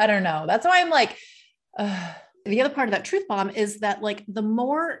 I don't know. That's why I'm like, the other part of that truth bomb is that like the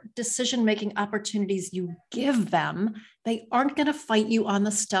more decision-making opportunities you give them, they aren't going to fight you on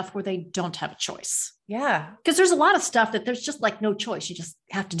the stuff where they don't have a choice. Yeah. Because there's a lot of stuff that there's just like no choice. You just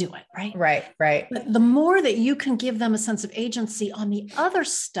have to do it. Right. Right. But the more that you can give them a sense of agency on the other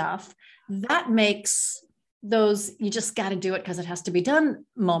stuff, that makes those, you just got to do it because it has to be done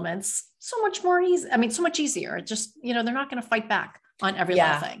moments so much more easy. I mean, so much easier. It just, they're not going to fight back on every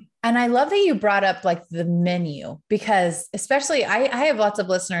little thing. And I love that you brought up like the menu, because especially I have lots of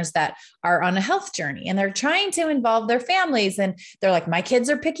listeners that are on a health journey and they're trying to involve their families and they're like, my kids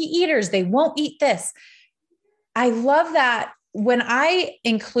are picky eaters. They won't eat this. I love that when I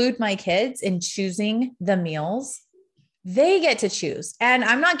include my kids in choosing the meals, they get to choose. And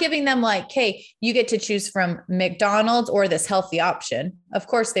I'm not giving them like, hey, you get to choose from McDonald's or this healthy option. Of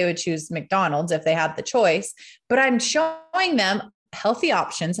course, they would choose McDonald's if they had the choice, but I'm showing them healthy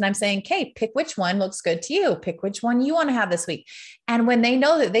options. And I'm saying, okay, pick which one looks good to you. Pick which one you want to have this week. And when they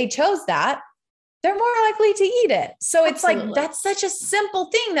know that they chose that, they're more likely to eat it. So it's like, that's such a simple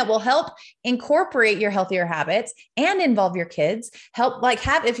thing that will help incorporate your healthier habits and involve your kids. Help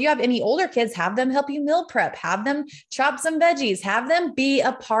if you have any older kids, have them help you meal prep, have them chop some veggies, have them be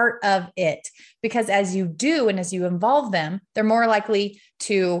a part of it. Because as you do, and as you involve them, they're more likely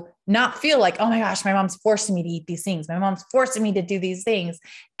to not feel like, oh my gosh, my mom's forcing me to eat these things. My mom's forcing me to do these things.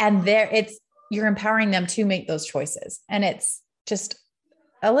 And you're empowering them to make those choices. And it's just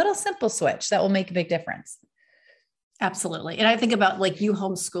a little simple switch that will make a big difference. Absolutely. And I think about like you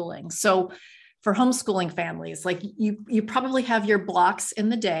homeschooling. So for homeschooling families, like you probably have your blocks in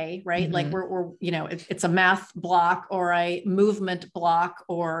the day, right? Mm-hmm. Like we're it's a math block or a movement block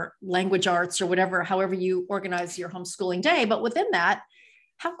or language arts or whatever, however you organize your homeschooling day. But within that,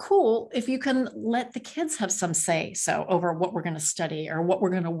 how cool if you can let the kids have some say so over what we're going to study or what we're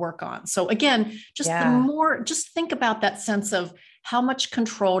going to work on. So again, just think about that sense of how much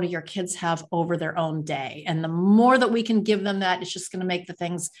control do your kids have over their own day? And the more that we can give them that, it's just going to make the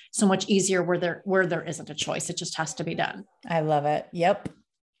things so much easier where there isn't a choice. It just has to be done. I love it. Yep.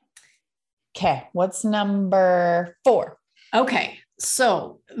 Okay. What's number 4? Okay.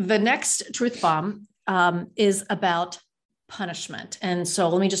 So the next truth bomb is about punishment. And so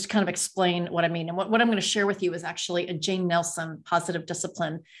let me just kind of explain what I mean. And what I'm going to share with you is actually a Jane Nelson positive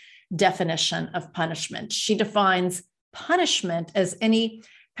discipline definition of punishment. She defines punishment as any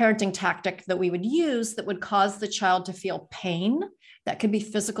parenting tactic that we would use that would cause the child to feel pain, that could be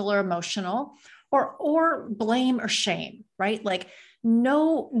physical or emotional, or blame or shame, right? Like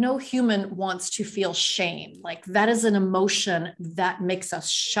no human wants to feel shame. Like that is an emotion that makes us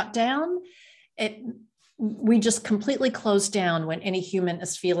shut down. We just completely close down when any human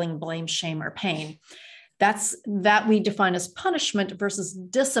is feeling blame, shame, or pain. That we define as punishment versus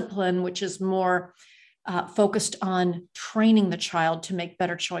discipline, which is more focused on training the child to make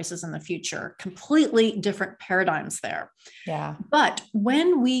better choices in the future. Completely different paradigms there. Yeah. But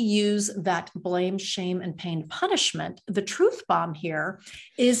when we use that blame, shame, and pain punishment, the truth bomb here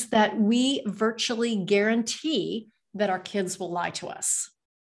is that we virtually guarantee that our kids will lie to us.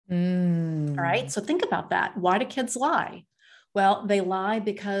 All right. So think about that. Why do kids lie? Well, they lie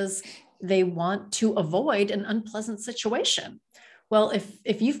because they want to avoid an unpleasant situation. Well,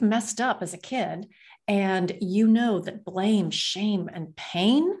 if you've messed up as a kid and you know that blame, shame, and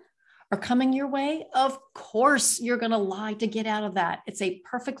pain are coming your way, of course you're going to lie to get out of that. It's a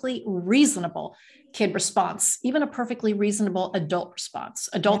perfectly reasonable kid response, even a perfectly reasonable adult response.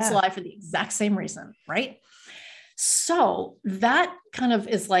 Adults lie for the exact same reason, right? So that kind of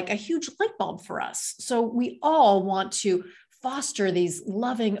is like a huge light bulb for us. So we all want to foster these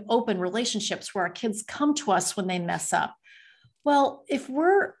loving, open relationships where our kids come to us when they mess up. Well, if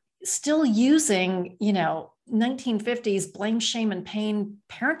we're still using, 1950s blame, shame, and pain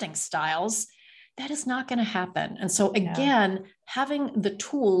parenting styles, that is not going to happen. And so again, having the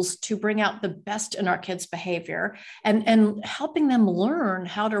tools to bring out the best in our kids' behavior and helping them learn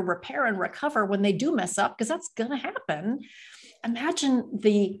how to repair and recover when they do mess up, because that's going to happen. Imagine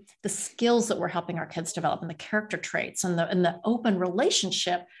the skills that we're helping our kids develop and the character traits and the open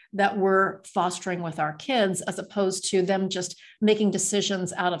relationship that we're fostering with our kids, as opposed to them just making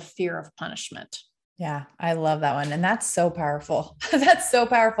decisions out of fear of punishment. Yeah, I love that one. And that's so powerful. That's so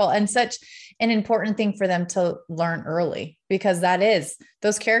powerful and such an important thing for them to learn early, because that is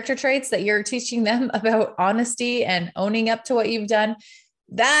those character traits that you're teaching them about honesty and owning up to what you've done.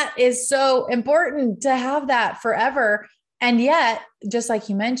 That is so important to have that forever. And yet, just like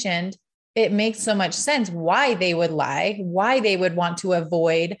you mentioned, it makes so much sense why they would lie, why they would want to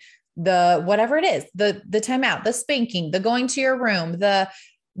avoid the, whatever it is, the timeout, the spanking, the going to your room, the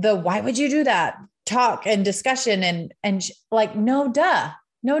why would you do that? Talk and discussion and like, no, duh.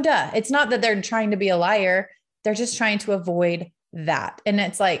 It's not that they're trying to be a liar. They're just trying to avoid that. And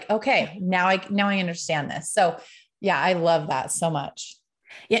it's like, okay, now I understand this. So yeah, I love that so much.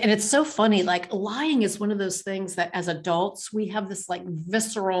 Yeah. And it's so funny. Like lying is one of those things that as adults, we have this like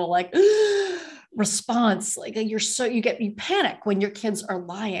visceral, like response. Like you panic when your kids are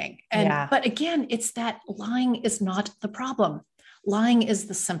lying. But again, it's that lying is not the problem. Lying is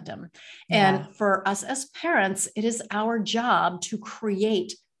the symptom. And for us as parents, it is our job to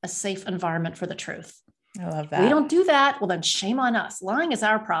create a safe environment for the truth. I love that. We don't do that. Well, then shame on us. Lying is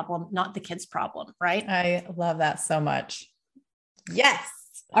our problem, not the kid's problem, right? I love that so much. Yes.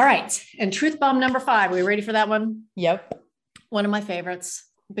 All right. And truth bomb number 5. Are we ready for that one? Yep. One of my favorites,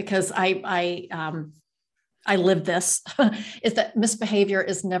 because I lived this, is that misbehavior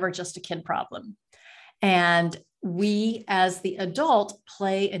is never just a kid problem. And we as the adult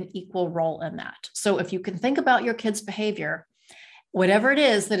play an equal role in that. So if you can think about your kid's behavior, whatever it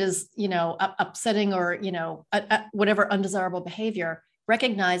is that is, upsetting or, whatever undesirable behavior,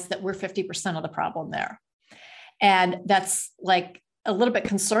 recognize that we're 50% of the problem there. And that's like a little bit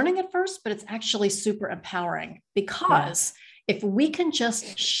concerning at first, but it's actually super empowering, because if we can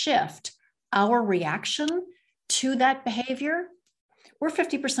just shift our reaction to that behavior, we're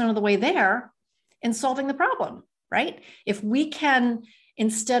 50% of the way there in solving the problem, right? If we can,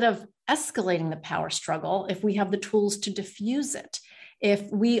 instead of escalating the power struggle, if we have the tools to diffuse it,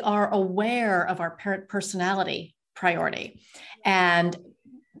 if we are aware of our parent personality priority, and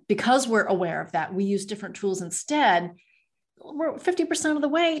because we're aware of that, we use different tools instead, we're 50% of the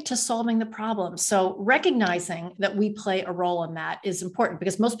way to solving the problem. So recognizing that we play a role in that is important,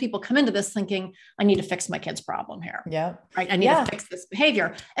 because most people come into this thinking, I need to fix my kid's problem here. Yeah. Right. I need to fix this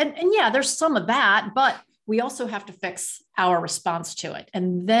behavior. And yeah, there's some of that, but we also have to fix our response to it.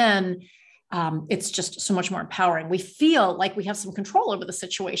 And then it's just so much more empowering. We feel like we have some control over the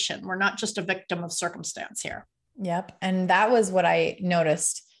situation. We're not just a victim of circumstance here. Yep. And that was what I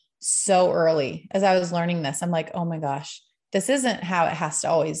noticed so early as I was learning this. I'm like, oh my gosh, this isn't how it has to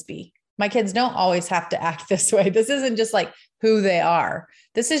always be. My kids don't always have to act this way. This isn't just like who they are.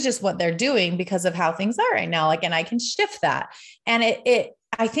 This is just what they're doing because of how things are right now. Like, and I can shift that. And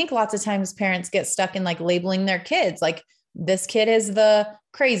I think lots of times parents get stuck in like labeling their kids. Like, this kid is the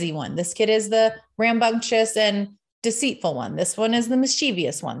crazy one. This kid is the rambunctious and deceitful one. This one is the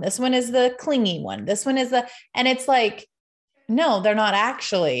mischievous one. This one is the clingy one. This one is and it's like, no, they're not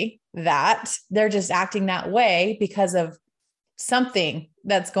actually that. They're just acting that way because of something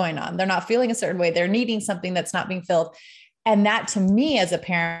that's going on. They're not feeling a certain way. They're needing something that's not being filled. And that to me as a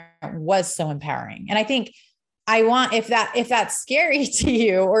parent was so empowering. And I think if that's scary to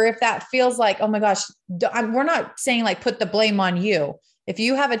you, or if that feels like, oh my gosh, we're not saying like, put the blame on you. If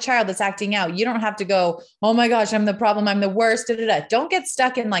you have a child that's acting out, you don't have to go, oh my gosh, I'm the problem. I'm the worst. Don't get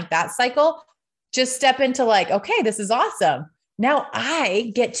stuck in like that cycle. Just step into like, okay, this is awesome. Now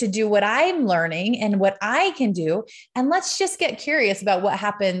I get to do what I'm learning and what I can do. And let's just get curious about what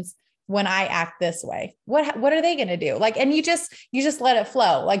happens when I act this way? What are they going to do? Like, and you just let it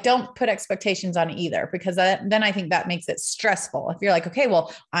flow. Like, don't put expectations on either, because then I think that makes it stressful. If you're like, okay,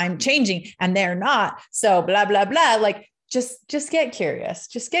 well, I'm changing and they're not, so blah, blah, blah. Like, just get curious,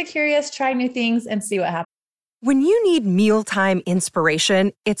 try new things and see what happens. When you need mealtime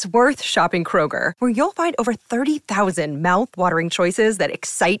inspiration, it's worth shopping Kroger, where you'll find over 30,000 mouth-watering choices that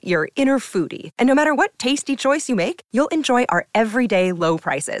excite your inner foodie. And no matter what tasty choice you make, you'll enjoy our everyday low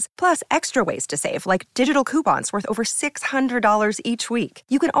prices, plus extra ways to save, like digital coupons worth over $600 each week.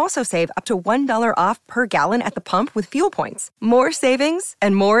 You can also save up to $1 off per gallon at the pump with fuel points. More savings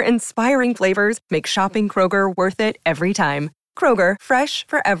and more inspiring flavors make shopping Kroger worth it every time. Kroger, fresh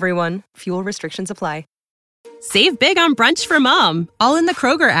for everyone. Fuel restrictions apply. Save big on brunch for mom, all in the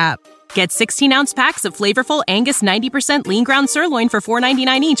Kroger app. Get 16-ounce packs of flavorful Angus 90% lean ground sirloin for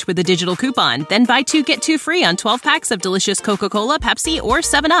 $4.99 each with a digital coupon. Then buy 2, get 2 free on 12 packs of delicious Coca-Cola, Pepsi, or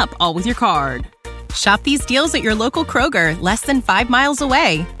 7-Up, all with your card. Shop these deals at your local Kroger, less than 5 miles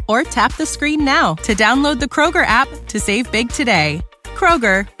away. Or tap the screen now to download the Kroger app to save big today.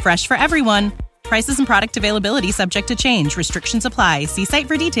 Kroger, fresh for everyone. Prices and product availability subject to change. Restrictions apply. See site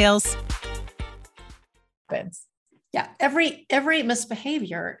for details. Yeah. Every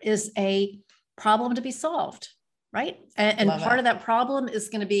misbehavior is a problem to be solved, right? And part of that problem is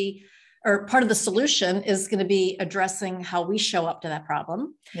going to be, or part of the solution is going to be addressing how we show up to that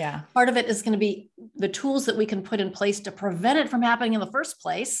problem. Yeah. Part of it is going to be the tools that we can put in place to prevent it from happening in the first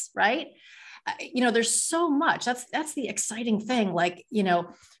place, right? There's so much. That's the exciting thing. Like,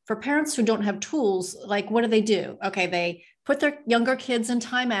 for parents who don't have tools, like, what do? Okay, they put their younger kids in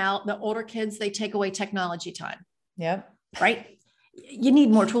timeout. The older kids, they take away technology time. Yep. Right. You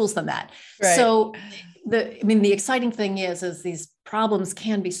need more tools than that. Right. So the exciting thing is these problems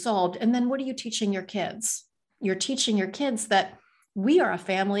can be solved. And then what are you teaching your kids? You're teaching your kids that we are a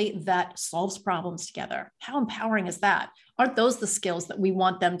family that solves problems together. How empowering is that? Aren't those the skills that we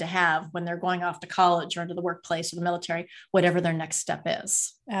want them to have when they're going off to college or into the workplace or the military, whatever their next step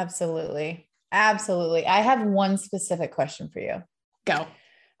is? Absolutely. Absolutely. I have one specific question for you. Go.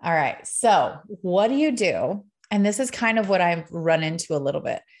 All right. So what do you do? And this is kind of what I've run into a little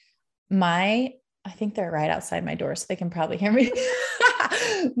bit. I think they're right outside my door, so they can probably hear me.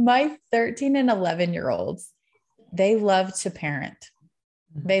 My 13 and 11-year-olds, they love to parent.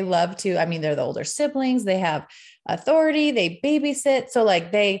 They love to, they're the older siblings. They have authority. They babysit. So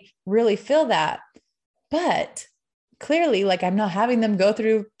like, they really feel that, but clearly, like, I'm not having them go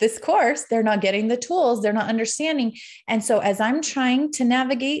through this course. They're not getting the tools. They're not understanding. And so as I'm trying to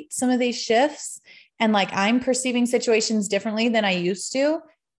navigate some of these shifts and like, I'm perceiving situations differently than I used to,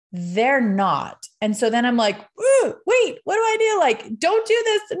 they're not. And so then I'm like, wait, what do I do? Like, don't do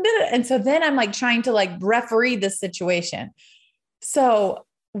this. And so then I'm like trying to like referee this situation. So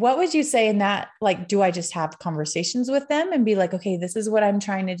what would you say in that? Like, do I just have conversations with them and be like, okay, this is what I'm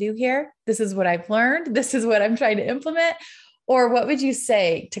trying to do here. This is what I've learned. This is what I'm trying to implement. Or what would you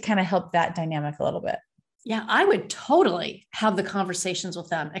say to kind of help that dynamic a little bit? Yeah, I would totally have the conversations with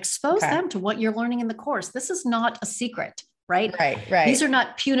them, expose them to what you're learning in the course. This is not a secret, right? Right. These are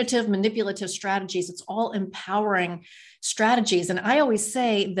not punitive, manipulative strategies. It's all empowering strategies. And I always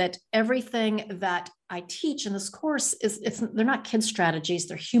say that everything that I teach in this course they're not kid strategies,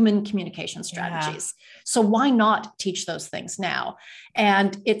 they're human communication strategies. Yeah. So why not teach those things now?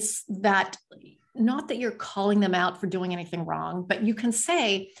 And it's that, not that you're calling them out for doing anything wrong, but you can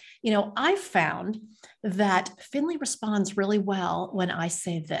say, I've found that Finley responds really well when I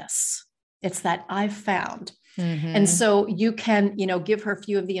say this. It's that I've found. Mm-hmm. And so you can, give her a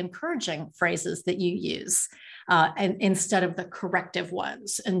few of the encouraging phrases that you use, and instead of the corrective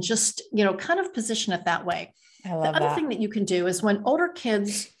ones, and just, kind of position it that way. I love the other thing that you can do is when older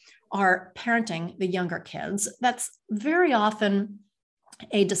kids are parenting the younger kids, that's very often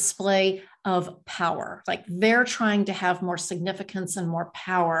a display of power. Like, they're trying to have more significance and more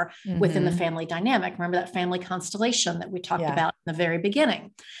power within the family dynamic. Remember that family constellation that we talked about in the very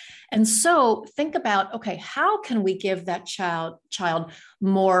beginning. And so think about, okay, how can we give that child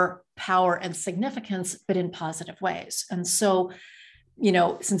more power and significance, but in positive ways? And so,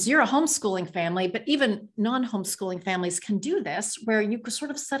 since you're a homeschooling family, but even non-homeschooling families can do this, where you could sort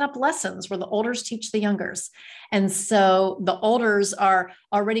of set up lessons where the olders teach the youngers. And so the olders are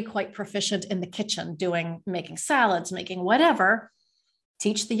already quite proficient in the kitchen, making salads, making whatever.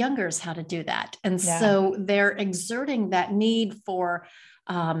 Teach the youngers how to do that. And so they're exerting that need for,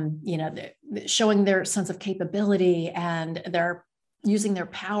 showing their sense of capability, and they're using their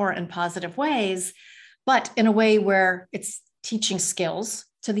power in positive ways, but in a way where it's teaching skills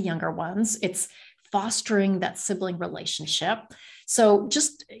to the younger ones. It's fostering that sibling relationship. So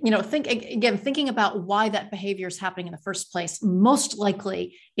just, thinking about why that behavior is happening in the first place, most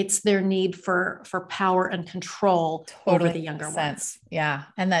likely it's their need for power and control over the younger ones. Yeah.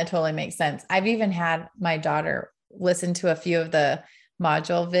 And that totally makes sense. I've even had my daughter listen to a few of the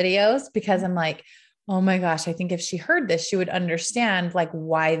module videos because I'm like, oh my gosh, I think if she heard this, she would understand like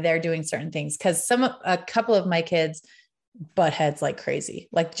why they're doing certain things. Cause a couple of my kids butt heads like crazy,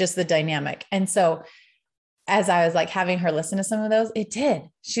 like just the dynamic. And so as I was like having her listen to some of those, it did.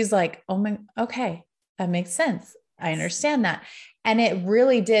 She's like, oh my, okay, that makes sense. I understand that. And it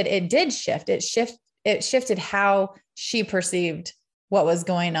really did. It did shift. It shifted how she perceived what was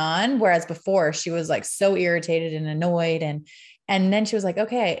going on. Whereas before she was like so irritated and annoyed. And then she was like,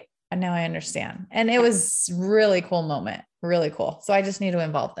 okay, now I understand. And it was really cool moment. Really cool. So I just need to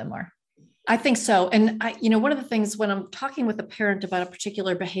involve them more. I think so. And one of the things when I'm talking with a parent about a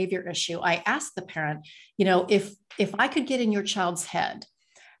particular behavior issue, I ask the parent, if I could get in your child's head,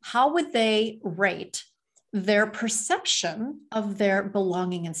 how would they rate their perception of their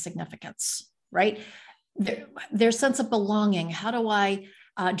belonging and significance, right? Their sense of belonging. How do I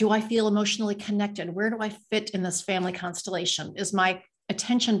feel emotionally connected? Where do I fit in this family constellation? Is my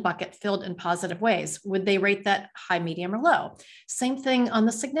attention bucket filled in positive ways? Would they rate that high, medium, or low? Same thing on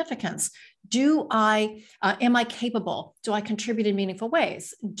the significance. Am I capable? Do I contribute in meaningful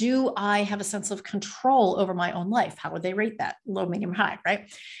ways? Do I have a sense of control over my own life? How would they rate that? Low, medium, high,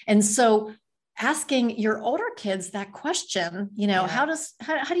 right? And so asking your older kids that question, how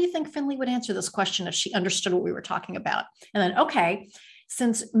do you think Finley would answer this question if she understood what we were talking about? And then, okay,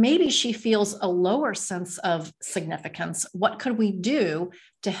 since maybe she feels a lower sense of significance, what could we do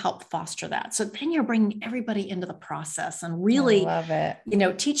to help foster that? So then you're bringing everybody into the process and really, I love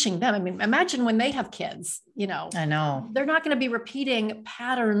it. Teaching them. I mean, imagine when they have kids, I know they're not going to be repeating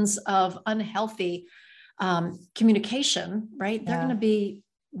patterns of unhealthy communication, right? They're going to be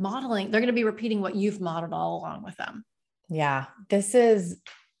modeling, they're going to be repeating what you've modeled all along with them. Yeah. This is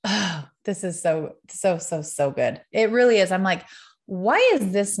so good. It really is. I'm like, why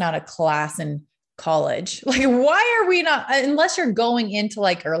is this not a class in college? Like, why are we not, unless you're going into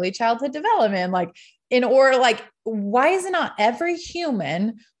like early childhood development, why is it not every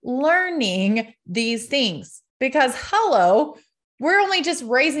human learning these things? Because we're only just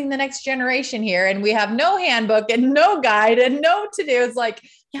raising the next generation here and we have no handbook and no guide and no to do. It's like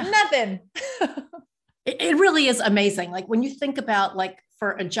nothing. It really is amazing. Like when you think about like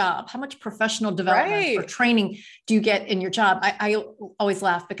for a job, how much professional development or training do you get in your job? I always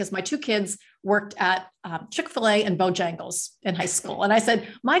laugh because my two kids worked at Chick-fil-A and Bojangles in high school. And I said,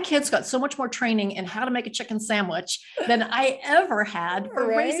 my kids got so much more training in how to make a chicken sandwich than I ever had for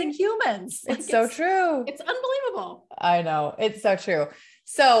raising humans. It's so true. It's unbelievable. I know. It's so true.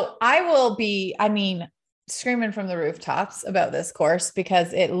 So I will be, screaming from the rooftops about this course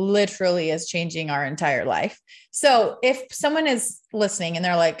because it literally is changing our entire life. So if someone is listening and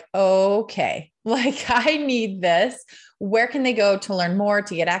they're like, okay, like I need this, where can they go to learn more,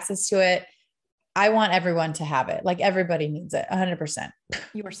 to get access to it? I want everyone to have it. Like everybody needs it 100%.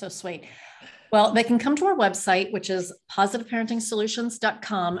 You are so sweet. Well, they can come to our website, which is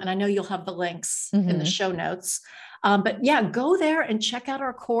positiveparentingsolutions.com. And I know you'll have the links in the show notes. But yeah, go there and check out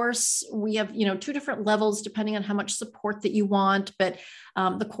our course. We have, 2 different levels depending on how much support that you want, but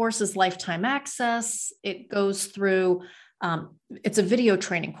the course is lifetime access. It goes through, it's a video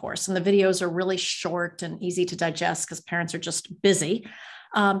training course and the videos are really short and easy to digest because parents are just busy.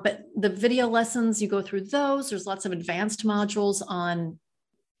 But the video lessons, you go through those. There's lots of advanced modules on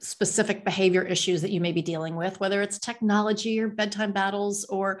specific behavior issues that you may be dealing with, whether it's technology or bedtime battles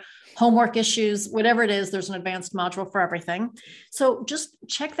or homework issues, whatever it is, there's an advanced module for everything. So just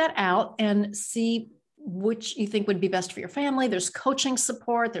check that out and see which you think would be best for your family. There's coaching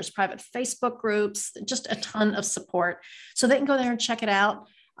support, there's private Facebook groups, just a ton of support. So they can go there and check it out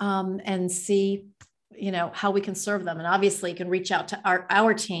and see how we can serve them. And obviously you can reach out to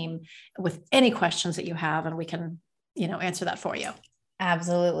our team with any questions that you have and we can, answer that for you.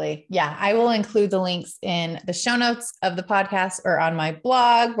 Absolutely. Yeah. I will include the links in the show notes of the podcast or on my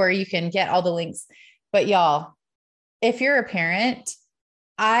blog where you can get all the links. But y'all, if you're a parent,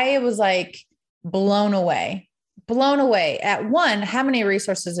 I was like blown away at one, how many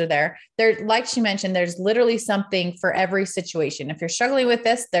resources are there? There, like she mentioned, there's literally something for every situation. If you're struggling with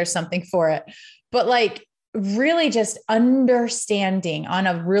this, there's something for it, but like really just understanding on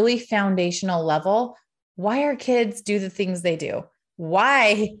a really foundational level, why our kids do the things they do,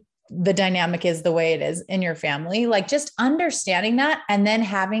 why the dynamic is the way it is in your family, like just understanding that and then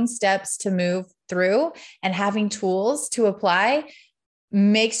having steps to move through and having tools to apply.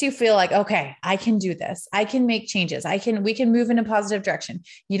 makes you feel like, okay, I can do this. I can make changes. We can move in a positive direction.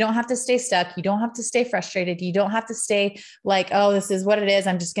 You don't have to stay stuck. You don't have to stay frustrated. You don't have to stay like, oh, this is what it is.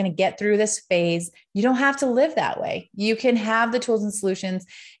 I'm just going to get through this phase. You don't have to live that way. You can have the tools and solutions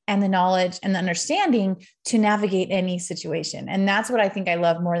and the knowledge and the understanding to navigate any situation. And that's what I think I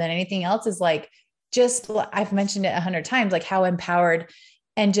love more than anything else is like, just, I've mentioned it 100 times, like how empowered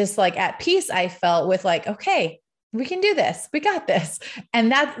and just like at peace I felt with like, okay, we can do this. We got this.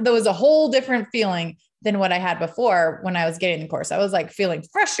 And that was a whole different feeling than what I had before when I was getting the course. I was like feeling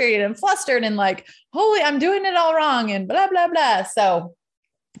frustrated and flustered and like, holy, I'm doing it all wrong and blah, blah, blah. So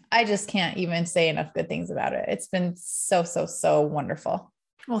I just can't even say enough good things about it. It's been so, so, so wonderful.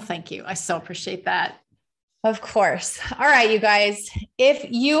 Well, thank you. I so appreciate that. Of course. All right, you guys, if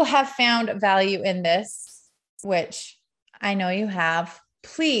you have found value in this, which I know you have,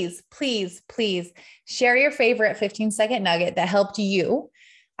 please, please, please share your favorite 15-second nugget that helped you.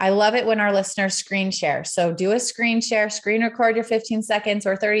 I love it when our listeners screen share. So do a screen share, screen record your 15 seconds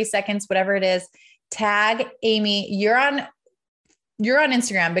or 30 seconds, whatever it is. Tag Amy. You're on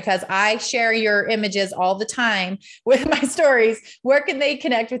Instagram because I share your images all the time with my stories. Where can they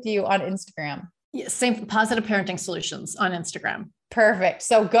connect with you on Instagram? Yeah, same, Positive Parenting Solutions on Instagram. Perfect.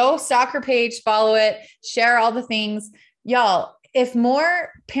 So go stalk her page, follow it, share all the things. Y'all, if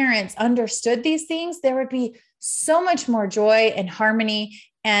more parents understood these things, there would be so much more joy and harmony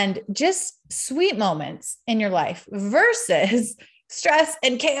and just sweet moments in your life versus stress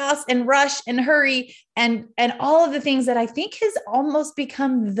and chaos and rush and hurry and all of the things that I think has almost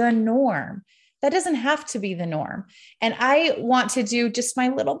become the norm. That doesn't have to be the norm. And I want to do just my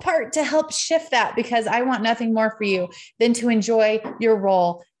little part to help shift that because I want nothing more for you than to enjoy your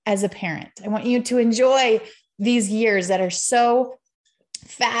role as a parent. I want you to enjoy these years that are so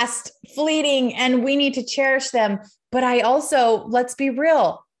fast, fleeting, and we need to cherish them. But I also, let's be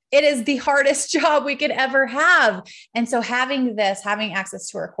real, it is the hardest job we could ever have. And so having access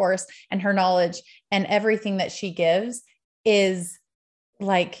to her course and her knowledge and everything that she gives is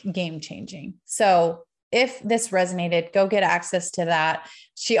like game changing. So if this resonated, go get access to that.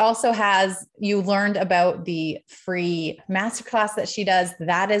 She also you learned about the free masterclass that she does.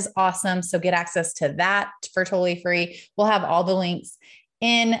 That is awesome. So get access to that for totally free. We'll have all the links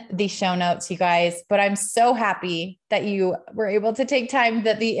in the show notes, you guys, but I'm so happy that you were able to take time,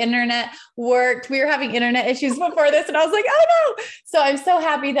 that the internet worked. We were having internet issues before this and I was like, oh no. So I'm so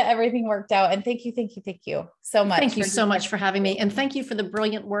happy that everything worked out. And thank you so much. Thank you so much for having me. And thank you for the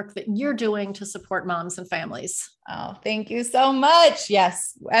brilliant work that you're doing to support moms and families. Oh, thank you so much.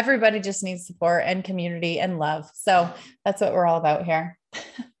 Yes. Everybody just needs support and community and love. So that's what we're all about here.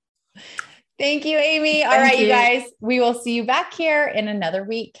 Thank you, Amy. All right, you guys, we will see you back here in another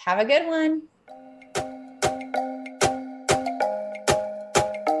week. Have a good one.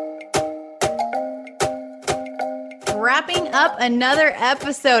 Wrapping up another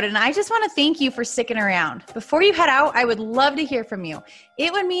episode, and I just want to thank you for sticking around. Before you head out, I would love to hear from you.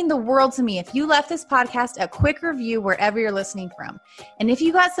 It would mean the world to me if you left this podcast a quick review wherever you're listening from. And if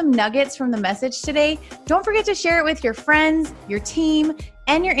you got some nuggets from the message today, don't forget to share it with your friends, your team,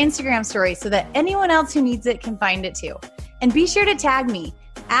 and your Instagram story so that anyone else who needs it can find it too. And be sure to tag me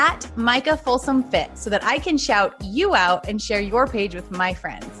at Micah Folsom Fit so that I can shout you out and share your page with my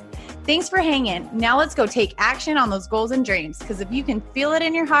friends. Thanks for hanging. Now let's go take action on those goals and dreams, because if you can feel it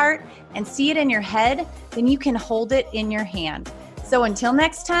in your heart and see it in your head, then you can hold it in your hand. So until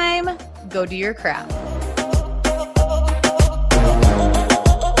next time, go do your crap.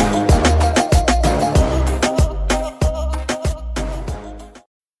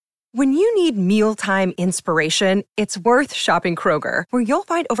 When you need mealtime inspiration, it's worth shopping Kroger, where you'll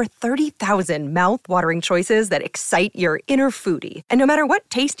find over 30,000 mouth-watering choices that excite your inner foodie. And no matter what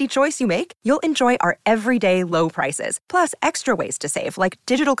tasty choice you make, you'll enjoy our everyday low prices, plus extra ways to save, like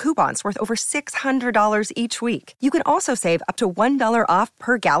digital coupons worth over $600 each week. You can also save up to $1 off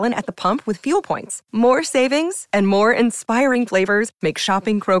per gallon at the pump with fuel points. More savings and more inspiring flavors make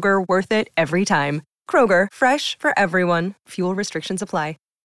shopping Kroger worth it every time. Kroger, fresh for everyone. Fuel restrictions apply.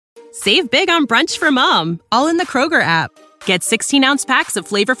 Save big on brunch for mom, all in the Kroger app. Get 16-ounce packs of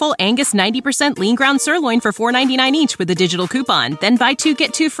flavorful Angus 90% lean ground sirloin for $4.99 each with a digital coupon. Then buy 2,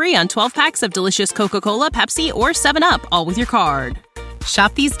 get 2 free on 12 packs of delicious Coca-Cola, Pepsi, or 7-Up, all with your card.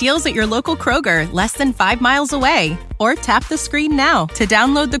 Shop these deals at your local Kroger, less than 5 miles away. Or tap the screen now to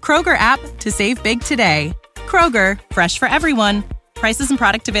download the Kroger app to save big today. Kroger, fresh for everyone. Prices and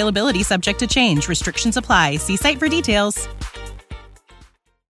product availability subject to change. Restrictions apply. See site for details.